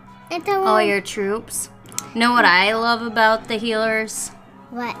 All your troops. Know what I love about the healers?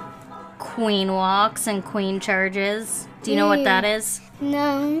 What? Queen walks and queen charges. Do you know what that is?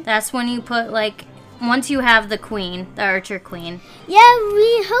 No. That's when you put once you have the queen, the archer queen. Yeah,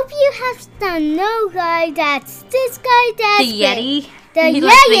 we hope you have to know, guy. That's this guy. That's The Yeti. The You Yeti.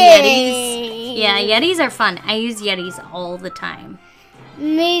 like the Yetis? Yeah, Yetis are fun. I use Yetis all the time.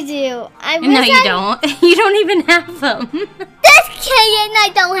 Me too. I wish No, you don't. You don't even have them. That's okay, and I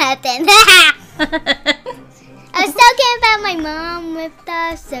don't have them. I was talking about my mom with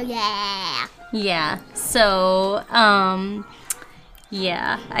us, so yeah. Yeah. So,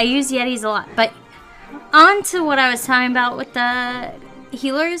 yeah, I use Yetis a lot. But on to what I was talking about with the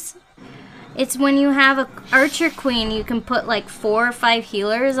healers. It's when you have a Archer Queen, you can put like 4 or 5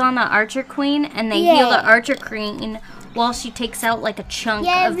 healers on the Archer Queen, and they heal the Archer Queen while she takes out like a chunk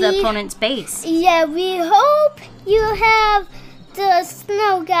of the opponent's base. Yeah, we hope you have the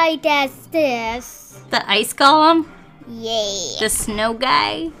snow guy that's this. The Ice Golem? Yeah. The Snow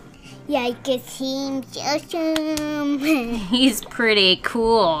Guy? Yeah, because he's awesome. He's pretty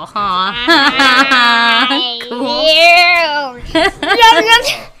cool, huh? Cool.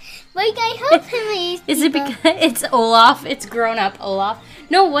 Like, I hope him Is it because it's Olaf? It's grown up Olaf.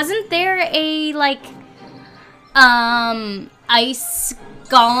 No, wasn't there a like ice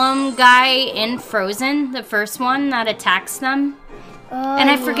golem guy in Frozen, the first one that attacks them? And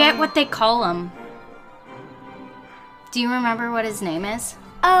I forget what they call him. Do you remember what his name is?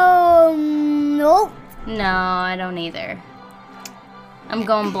 Nope. No, I don't either. I'm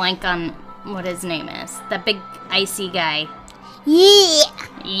going blank on what his name is. That big icy guy. Yeah.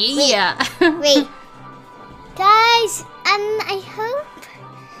 Yeah. Wait. Guys, I hope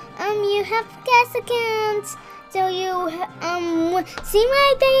you have gas accounts so you see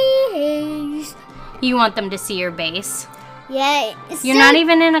my base. You want them to see your base? Yeah. You're not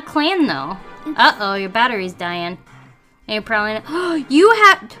even in a clan though. Uh-oh, your battery's dying. And you're probably not. You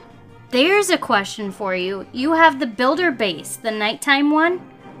have. There's a question for you. You have the builder base, the nighttime one.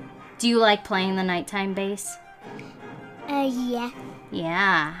 Do you like playing the nighttime base? Yeah.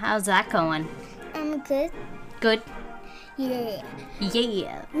 Yeah. How's that going? Good. Good. Yeah.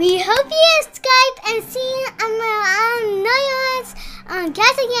 Yeah. We hope you Skype and see Noyons on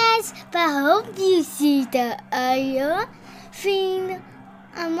Gas, but I hope you see the other thing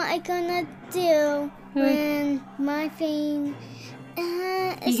I gonna do when my thing.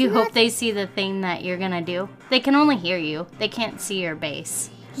 You hope they see the thing that you're gonna do. They can only hear you. They can't see your base.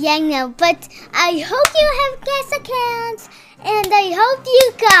 Yeah, no, but I hope you have gas accounts, and I hope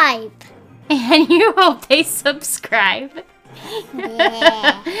you Skype. And you hope they subscribe.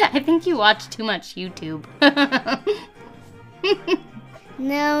 Yeah. I think you watch too much YouTube.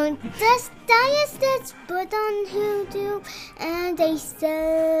 No, that's put on YouTube, and they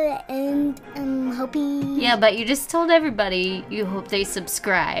said, and I'm hoping. Yeah, but you just told everybody you hope they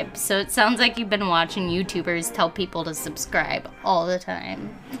subscribe. So it sounds like you've been watching YouTubers tell people to subscribe all the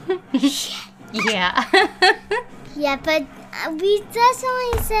time. Yeah. Yeah, but we just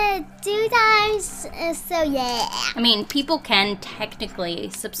only said 2 times, so yeah. I mean, people can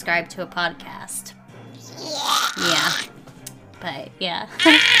technically subscribe to a podcast. Yeah. But, yeah.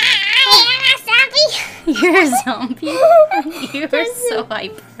 You're a zombie. You're so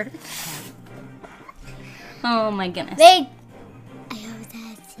hyper. Oh my goodness. Wait. I hope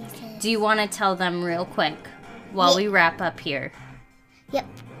that's easy. Do you want to tell them real quick while we wrap up here? Yep.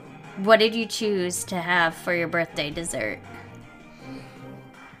 What did you choose to have for your birthday dessert?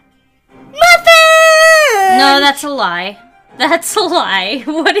 Muffin! No, that's a lie. That's a lie.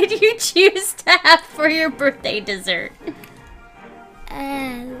 What did you choose to have for your birthday dessert?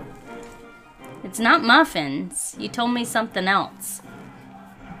 It's not muffins. You told me something else.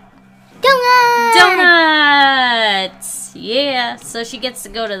 Donuts! Donuts! Yeah, so she gets to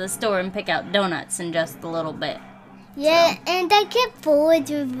go to the store and pick out donuts in just a little bit. Yeah, and I get bored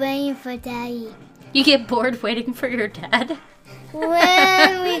with waiting for Daddy. You get bored waiting for your dad?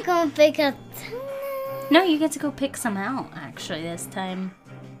 When we gonna pick up donuts? No, you get to go pick some out, actually, this time.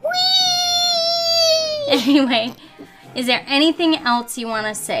 Whee! Anyway, is there anything else you want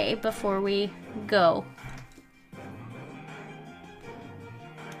to say before we go?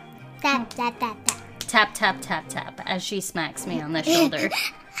 Tap, tap, tap, tap. Tap, tap, tap, tap, as she smacks me on the shoulder.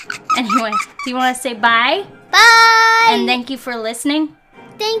 Anyway, do you want to say bye? Bye! And thank you for listening.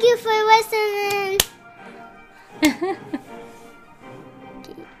 Thank you for listening.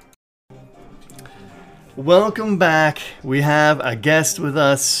 Welcome back. We have a guest with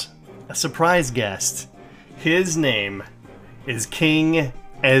us, a surprise guest. His name is King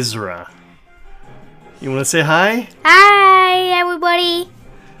Ezra. You want to say hi? Hi, everybody.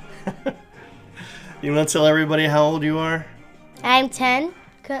 You want to tell everybody how old you are? I'm 10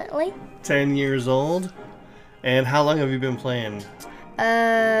 currently. 10 years old. And how long have you been playing?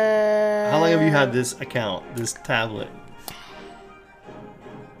 How How long have you had this account, this tablet?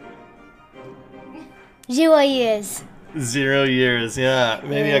 0 years. 0 years, yeah.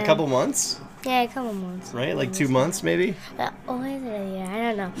 Maybe a couple months? Yeah, a couple months. right? Like 2 months, maybe? Or is it a year?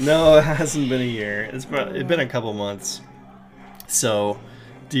 I don't know. No, it hasn't been a year. It's been a couple months. So,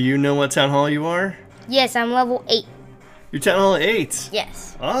 do you know what town hall you are? Yes, I'm level 8. You're town hall 8.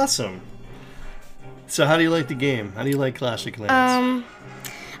 Yes. Awesome. So, how do you like the game? How do you like Clash of Clans?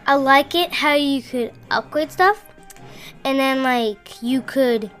 I like it how you could upgrade stuff, and then like you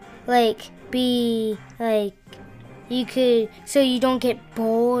could like be like you could so you don't get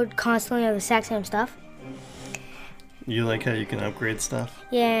bored constantly of the exact same stuff. You like how you can upgrade stuff?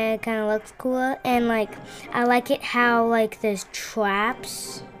 Yeah, it kind of looks cooler, and like I like it how like there's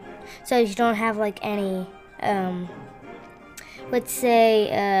traps, so you don't have like any let's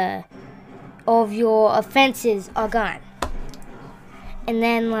say all of your offenses are gone. And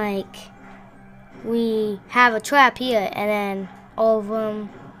then, like, we have a trap here, and then all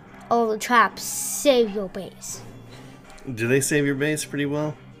the traps save your base. Do they save your base pretty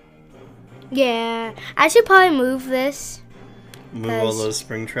well? Yeah, I should probably move this. Move all those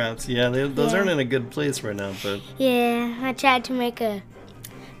spring traps? Yeah, those aren't in a good place right now, but... Yeah, I tried to make a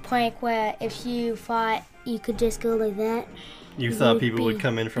point where if you fought, you could just go like that. You thought people would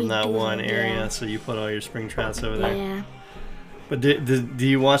come in from that doing one it, area, yeah. so you put all your spring traps over there. Yeah. But do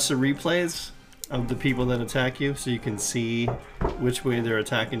you watch the replays of the people that attack you so you can see which way they're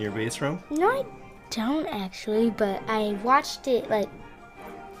attacking your base from? No, I don't actually, but I watched it like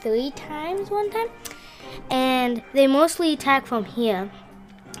 3 times one time, and they mostly attack from here.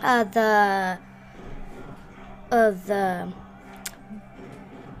 The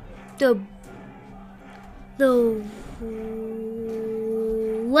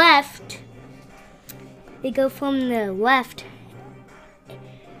left. They go from the left,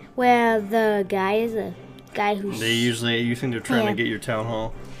 where the guy is a guy who's. You think they're trying to Yeah. get your town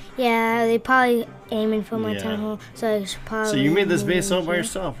hall? Yeah, they probably aiming for my Yeah. town hall, so I should probably. So you made this base all by here.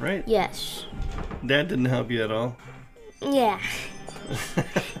 yourself, right? Yes. Dad didn't help you at all? Yeah.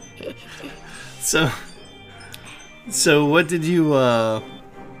 So what did you,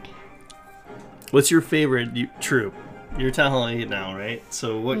 what's your favorite troop? You're town hall 8 now, right?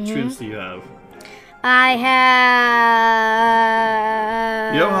 So what troops do you have? I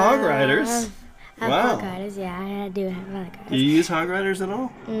have. You have Hog Riders. I have Wow. Hog Riders, yeah, I do have Hog Riders. Do you use Hog Riders at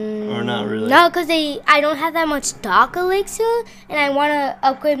all? Or not really? No, because I don't have that much Dark Elixir, and I want to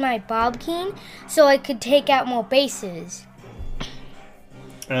upgrade my Bob King so I could take out more bases.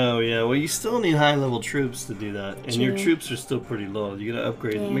 Oh, yeah. Well, you still need high-level troops to do that. And your True. troops are still pretty low. You gotta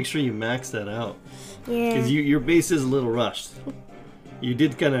upgrade. Yeah. Make sure you max that out. Yeah. Because your base is a little rushed. You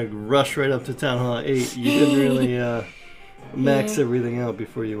did kind of rush right up to Town Hall 8. You didn't really max everything out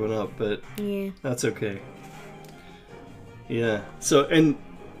before you went up, but Yeah. that's okay. Yeah. So, and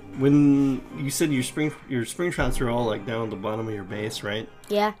when you said your spring traps are all like down at the bottom of your base, right?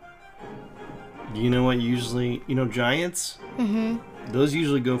 Yeah. Do you know what usually, giants? Mm-hmm. Those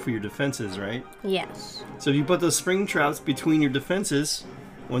usually go for your defenses, right? Yes. So if you put those spring traps between your defenses,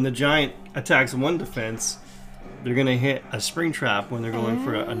 when the giant attacks one defense, they're going to hit a spring trap when they're going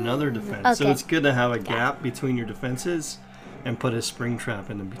for another defense. So Okay. it's good to have a gap between your defenses and put a spring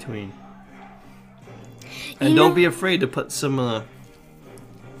trap in between. And don't be afraid to put some,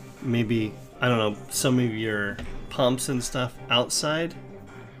 maybe, I don't know, some of your pumps and stuff outside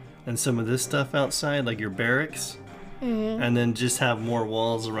and some of this stuff outside, like your barracks. And then just have more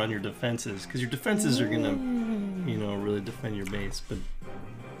walls around your defenses, because your defenses are gonna, really defend your base. But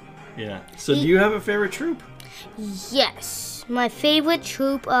yeah. So do you have a favorite troop? Yes. My favorite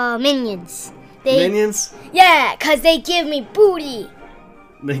troop are minions. Minions? Yeah, because they give me booty.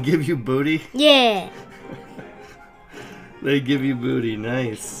 They give you booty. Yeah. They give you booty.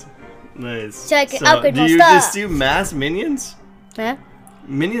 Nice, nice. So I can upgrade do my you stuff. just do mass minions? Huh?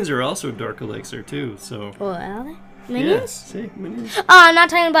 Minions are also Dark Elixir too. So What are they? Minions? Yeah, see, minions. Oh, I'm not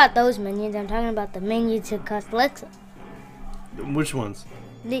talking about those minions. I'm talking about the minions who cost Elixir. Which ones?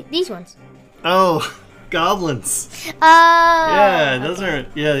 These ones. Oh, goblins. Oh. Yeah, those are.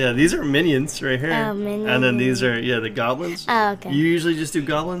 Yeah. These are minions right here. Oh, minions. And then these are the goblins. Oh, okay. You usually just do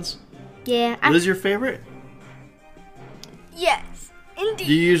goblins. Yeah. Those your favorite? Yes. Indeed.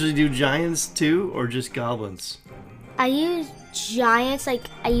 Do you usually do giants too, or just goblins? I use giants. Like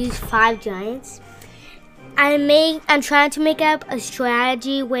I use 5 giants. I'm trying to make up a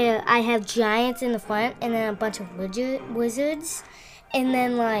strategy where I have giants in the front and then a bunch of wizards, and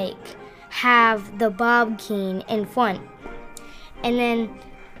then like have the Bob King in front, and then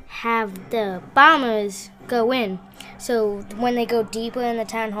have the bombers go in. So when they go deeper in the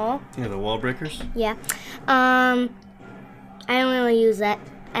town hall, Yeah, the wall breakers. yeah. I don't really use that.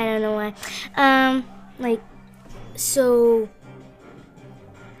 I don't know why. So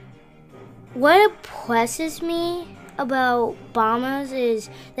what impresses me about bombers is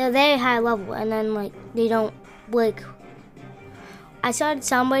they're very high level, and then like they don't like. I saw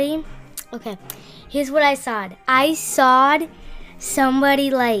somebody. Okay, here's what I saw. I saw somebody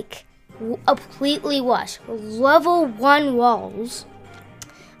like completely wash level 1 walls,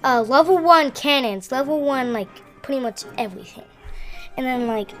 level 1 cannons, level 1 like pretty much everything, and then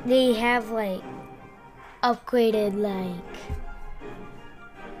like they have like upgraded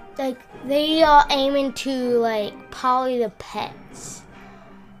like they are aiming to like poly the pets.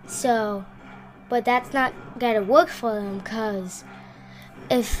 So, but that's not gonna work for them because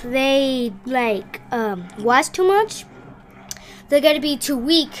if they like wash too much, they're gonna be too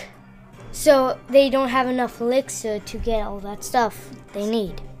weak. So they don't have enough elixir to get all that stuff they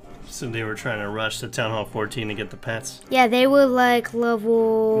need. So they were trying to rush to Town Hall 14 to get the pets Yeah, they were like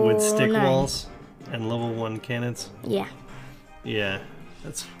level with stick 9. walls and level 1 cannons. Yeah, Yeah,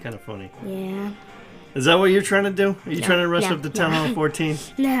 that's kind of funny. yeah. Is that what you're trying to do? Are you No, trying to rush no, up to Town Hall 14?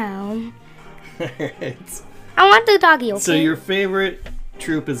 No, Alright. I want the doggy. Okay. So your favorite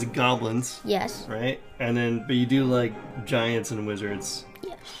troop is goblins, Yes. right? And then, but you do like giants and wizards.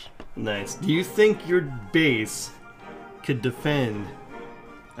 Yes. Nice. Do you think your base could defend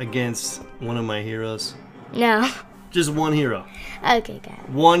against one of my heroes? No. Just one hero. Okay, got it.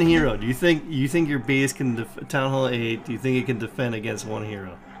 One hero. Do you think your base can Town Hall 8? Do you think it can defend against one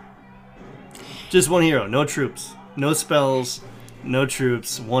hero? Just one hero. No troops. No spells. No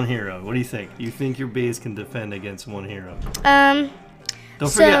troops. One hero. What do you think? Do you think your base can defend against one hero?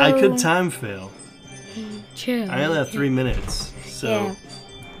 Don't forget, I could so- time fail. True. I only have 3 minutes. So, Yeah.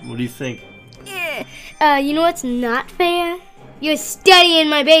 what do you think? You know what's not fair? You're studying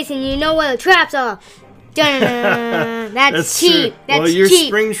my base and you know where the traps are. Dun-dun-dun. That's cheap. True. That's Well, your cheap.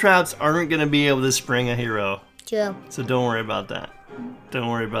 spring traps aren't going to be able to spring a hero. True. So don't worry about that. Don't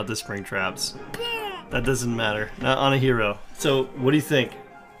worry about the spring traps. That doesn't matter. Not on a hero. So, what do you think?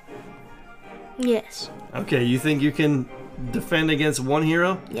 Yes. Okay, you think you can defend against one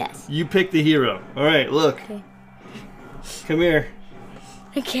hero? Yes. You pick the hero. All right, look. Okay. Come here.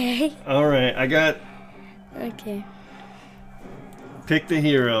 Okay. All right, I got... Okay. Pick the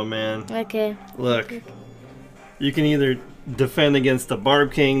hero, man. Okay. Look. You can either defend against the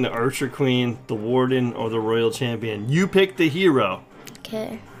Barb King, the Archer Queen, the Warden, or the Royal Champion. You pick the hero.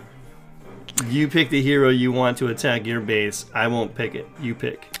 Okay. You pick the hero you want to attack your base. I won't pick it. You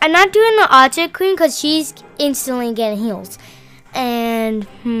pick. I'm not doing the Archer Queen because she's instantly getting heals. And,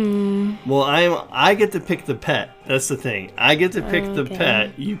 Well, I get to pick the pet. That's the thing. I get to pick the Okay.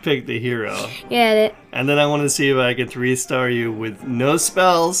 pet. You pick the hero. Yeah, And then I want to see if I can 3-star you with no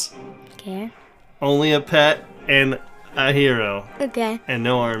spells, okay. only a pet, and a hero, Okay. and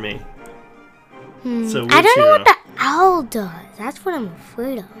no army. So which I don't know hero? what the owl does. That's what I'm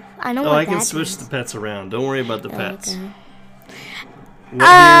afraid of. I know Oh, what I can that switch does. the pets around. Don't worry about the pets. Okay. What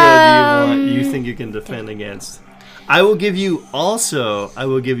hero do you think you can defend against? I will give you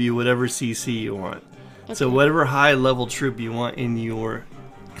whatever CC you want. So whatever high level troop you want in your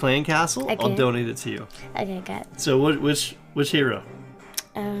clan castle, I'll Okay. donate it to you. Okay, got it. So which hero?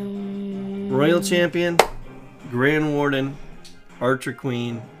 Um, Royal Champion, Grand Warden, Archer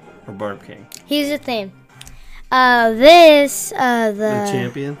Queen, or Barb King? Here's the thing. The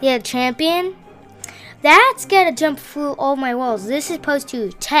champion? Yeah, champion. That's gonna jump through all my walls. This is supposed to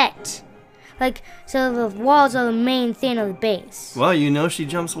protect. Like, so the walls are the main thing of the base. Wow, you know she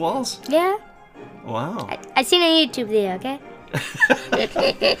jumps walls? Yeah? Wow. I seen a YouTube video, okay?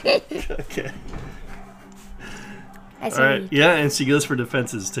 Okay. I seen All right. a YouTube. Yeah, and she goes for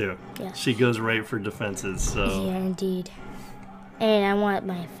defenses too. Yeah. She goes right for defenses. So, Yeah, indeed. And I want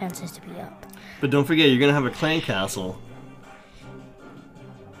my fences to be up. but don't forget, you're gonna have a clan castle.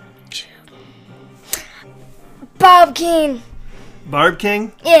 Bob King! Barb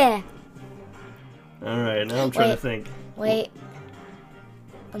King. Yeah. All right. Now I'm trying to Wait. think. Wait.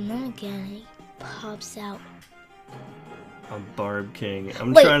 And then again, he pops out. A Barb King.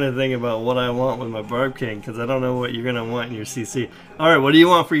 I'm Wait. trying to think about what I want with my Barb King because I don't know what you're gonna want in your CC. All right. What do you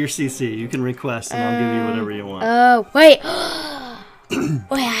want for your CC? You can request, and I'll give you whatever you want. Oh, wait.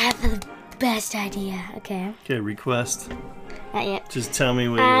 Wait, I have the best idea. Okay. Okay. Request. Not yet. Just tell me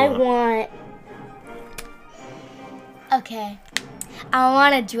what you I want. want. Okay. I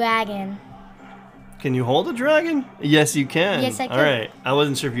want a dragon. Can you hold a dragon? Yes, you can. Yes, I All can. right. I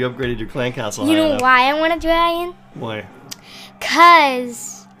wasn't sure if you upgraded your clan castle. You high know enough. why I want a dragon? Why?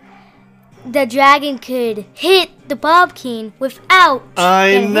 Cause the dragon could hit the Bob King without.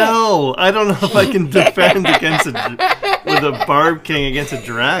 I getting hit. know. I don't know if I can defend against with a Barb King against a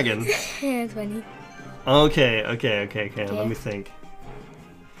dragon. That's funny. Okay. Let me think.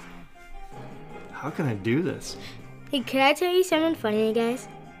 How can I do this? Hey, can I tell you something funny, guys?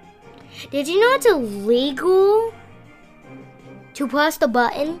 Did you know it's illegal to press the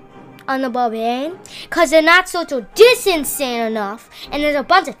button on the barbarian? Because they're not social distancing enough, and there's a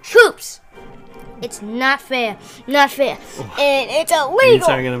bunch of troops. It's not fair. Not fair. And it's Are you illegal.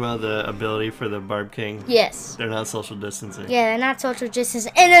 talking about the ability for the Barb King? Yes. They're not social distancing. Yeah, they're not social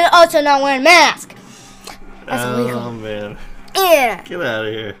distancing, and they're also not wearing masks. That's Oh, illegal. man. Yeah. Get out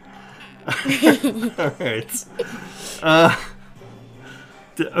of here. Alright.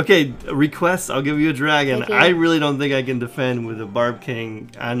 Okay, request. I'll give you a dragon. Okay. I really don't think I can defend with a Barb King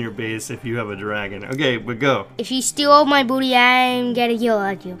on your base if you have a dragon. Okay, but go. If you steal my booty, I'm gonna yell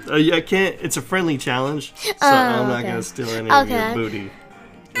at you. I can't. It's a friendly challenge, so I'm not okay. gonna steal any of your Okay. booty.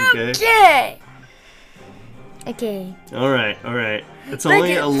 Okay. Okay. Okay. All right. It's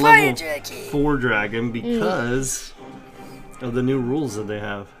only a level 4 dragon because of the new rules that they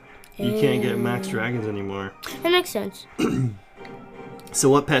have. You can't get max dragons anymore. That makes sense. So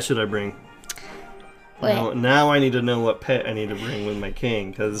what pet should I bring? Wait. Now I need to know what pet I need to bring with my king,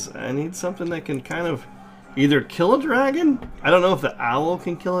 because I need something that can kind of either kill a dragon. I don't know if the owl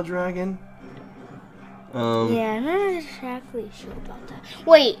can kill a dragon. Yeah, I'm not exactly sure about that.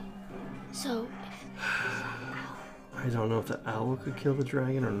 Wait. So I don't know if the owl could kill the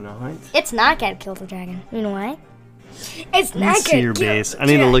dragon or not. it's not gonna kill the dragon. You know why? It's Let me not see gonna your kill base. the I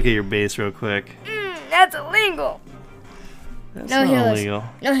need to dragon. look at your base real quick. That's illegal. That's No not heals. illegal.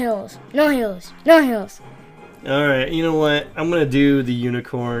 No heals. No heals. No heals. All right, you know what? I'm gonna do the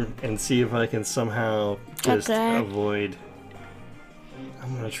unicorn and see if I can somehow just Okay. avoid.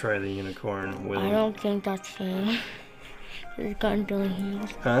 I'm gonna try the unicorn with. I don't think that's fair. You're gonna do heals.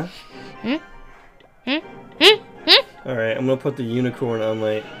 Huh? All right, I'm gonna put the unicorn on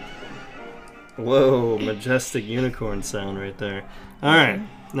my. Whoa, majestic unicorn sound right there. All right,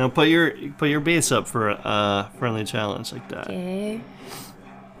 now put your base up for a friendly challenge like that. Okay.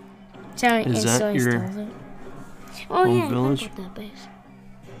 Sorry, Is and that so I your stole it. Oh home yeah, village? I put that base.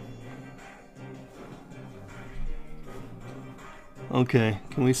 Okay,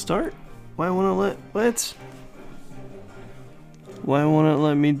 can we start? Why won't it let what? Why won't it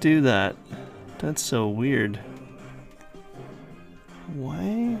let me do that? That's so weird.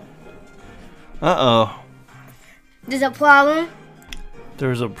 Why? Uh-oh. There's a problem.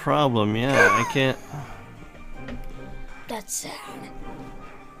 There's a problem, yeah. I can't. That's sad.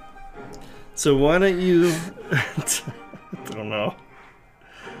 So why don't you I don't know.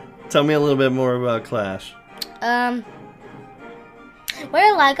 Tell me a little bit more about Clash. What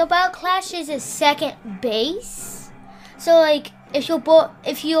I like about Clash is its second base. So like, if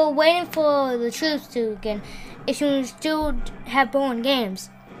you're waiting for the troops to again, if you still have boring games,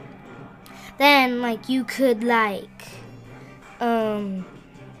 then like you could like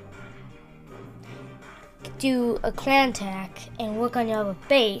do a clan attack and work on your other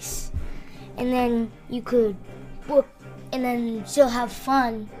base, and then you could work and then still have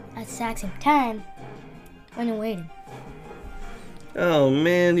fun at the exact same time when you're waiting. Oh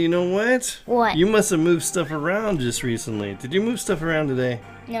man, you know what? What? You must have moved stuff around just recently. Did you move stuff around today?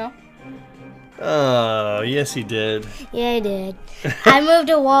 No? Oh, yes you did. Yeah, I did. I moved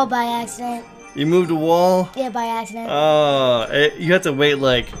a wall by accident. You moved a wall? Yeah, by accident. Oh, you have to wait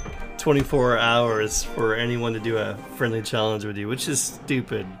like 24 hours for anyone to do a friendly challenge with you, which is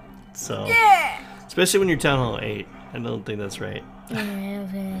stupid. So, Yeah. especially when you're Town Hall 8. I don't think that's right. Yeah, I don't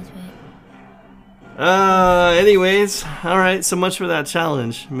think that's right. Anyways, all right. So much for that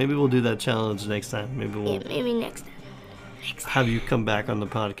challenge. Maybe we'll do that challenge next time. Maybe Yeah, we'll maybe next time. have you come back on the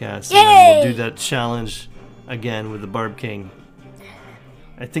podcast, Yay! and then we'll do that challenge again with the Barb King.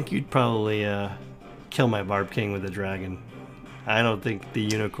 I think you'd probably kill my Barb King with a dragon. I don't think the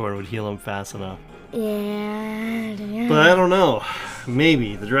unicorn would heal him fast enough. Yeah. But I don't know.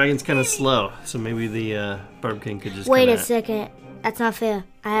 Maybe the dragon's kind of slow, so maybe the Barb King could just. Wait come a at- second. That's not fair.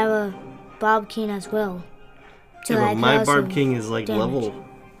 I have a Bob King as well. So Yeah, I but can my also Barb King is like damage. level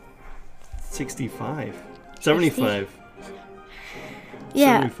 65, 75,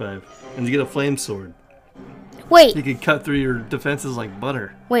 Yeah. 75, and you get a flame sword. Wait. You could cut through your defenses like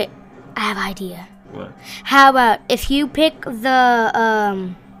butter. Wait. I have an idea. What? How about if you pick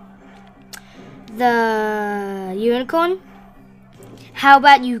the unicorn? How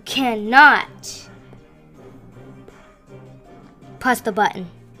about you cannot press the button?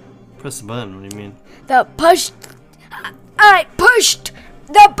 Press the button. What do you mean? I pushed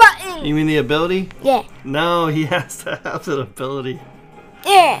the button. You mean the ability? Yeah. No, he has to have that ability.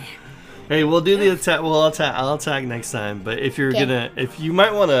 Yeah. Hey, we'll do the attack. Well, I'll attack next time. But if you're Okay. if you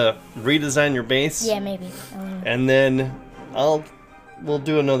might want to redesign your base. Yeah, maybe. And then we'll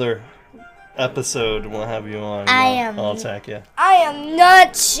do another episode we'll have you on. I'll attack you. I am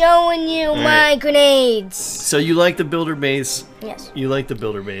not showing you my grenades. So you like the builder base? Yes. You like the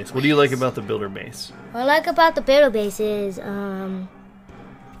builder base. What do you like about the builder base? What I like about the builder base is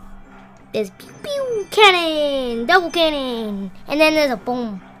there's pew pew cannon, double cannon, and then there's a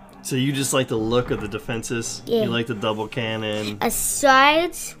boom. So you just like the look of the defenses? Yeah. You like the double cannon?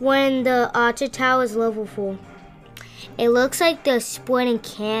 Aside when the Archer Tower is level 4, it looks like they're spreading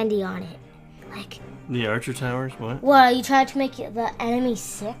candy on it. Like, The Archer Towers? What? what, are you trying to make the enemy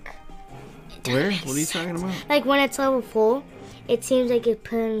sick? Where? What are you talking about? Like when it's level 4, it seems like it's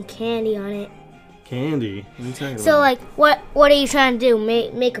putting candy on it. Candy? What are you talking So about? like, what are you trying to do?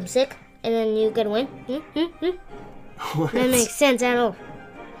 Make them sick, and then you get a win? What? That makes sense. I don't know.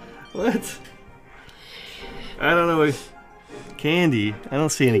 What? I don't know. Candy? I don't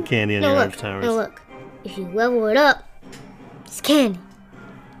see any candy in No, the look. Archer Towers. No, look. If you level it up, it's candy.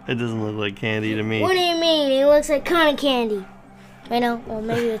 It doesn't look like candy to me. What do you mean? It looks like cotton candy. I know. Or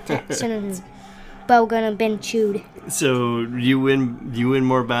maybe it's cinnamon. Bubblegum have been chewed. So do you win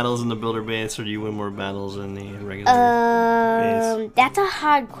more battles in the builder base, or do you win more battles in the regular base? That's a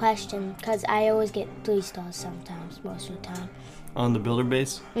hard question because I always get 3 stars sometimes, most of the time. On the builder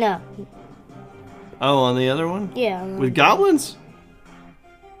base? No. Oh, on the other one? Yeah. With goblins?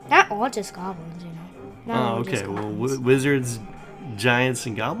 Not all just goblins, you know. Not Oh, all okay. just Well, goblins. wizards, giants,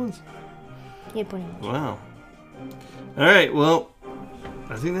 and goblins? Yeah, pretty much. Wow. All right. Well,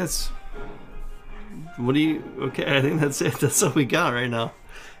 I think that's. What do you? Okay, I think that's it. That's all we got right now.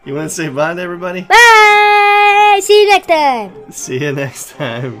 You want to say bye to everybody? Bye! See you next time! See you next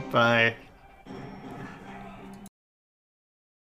time. Bye.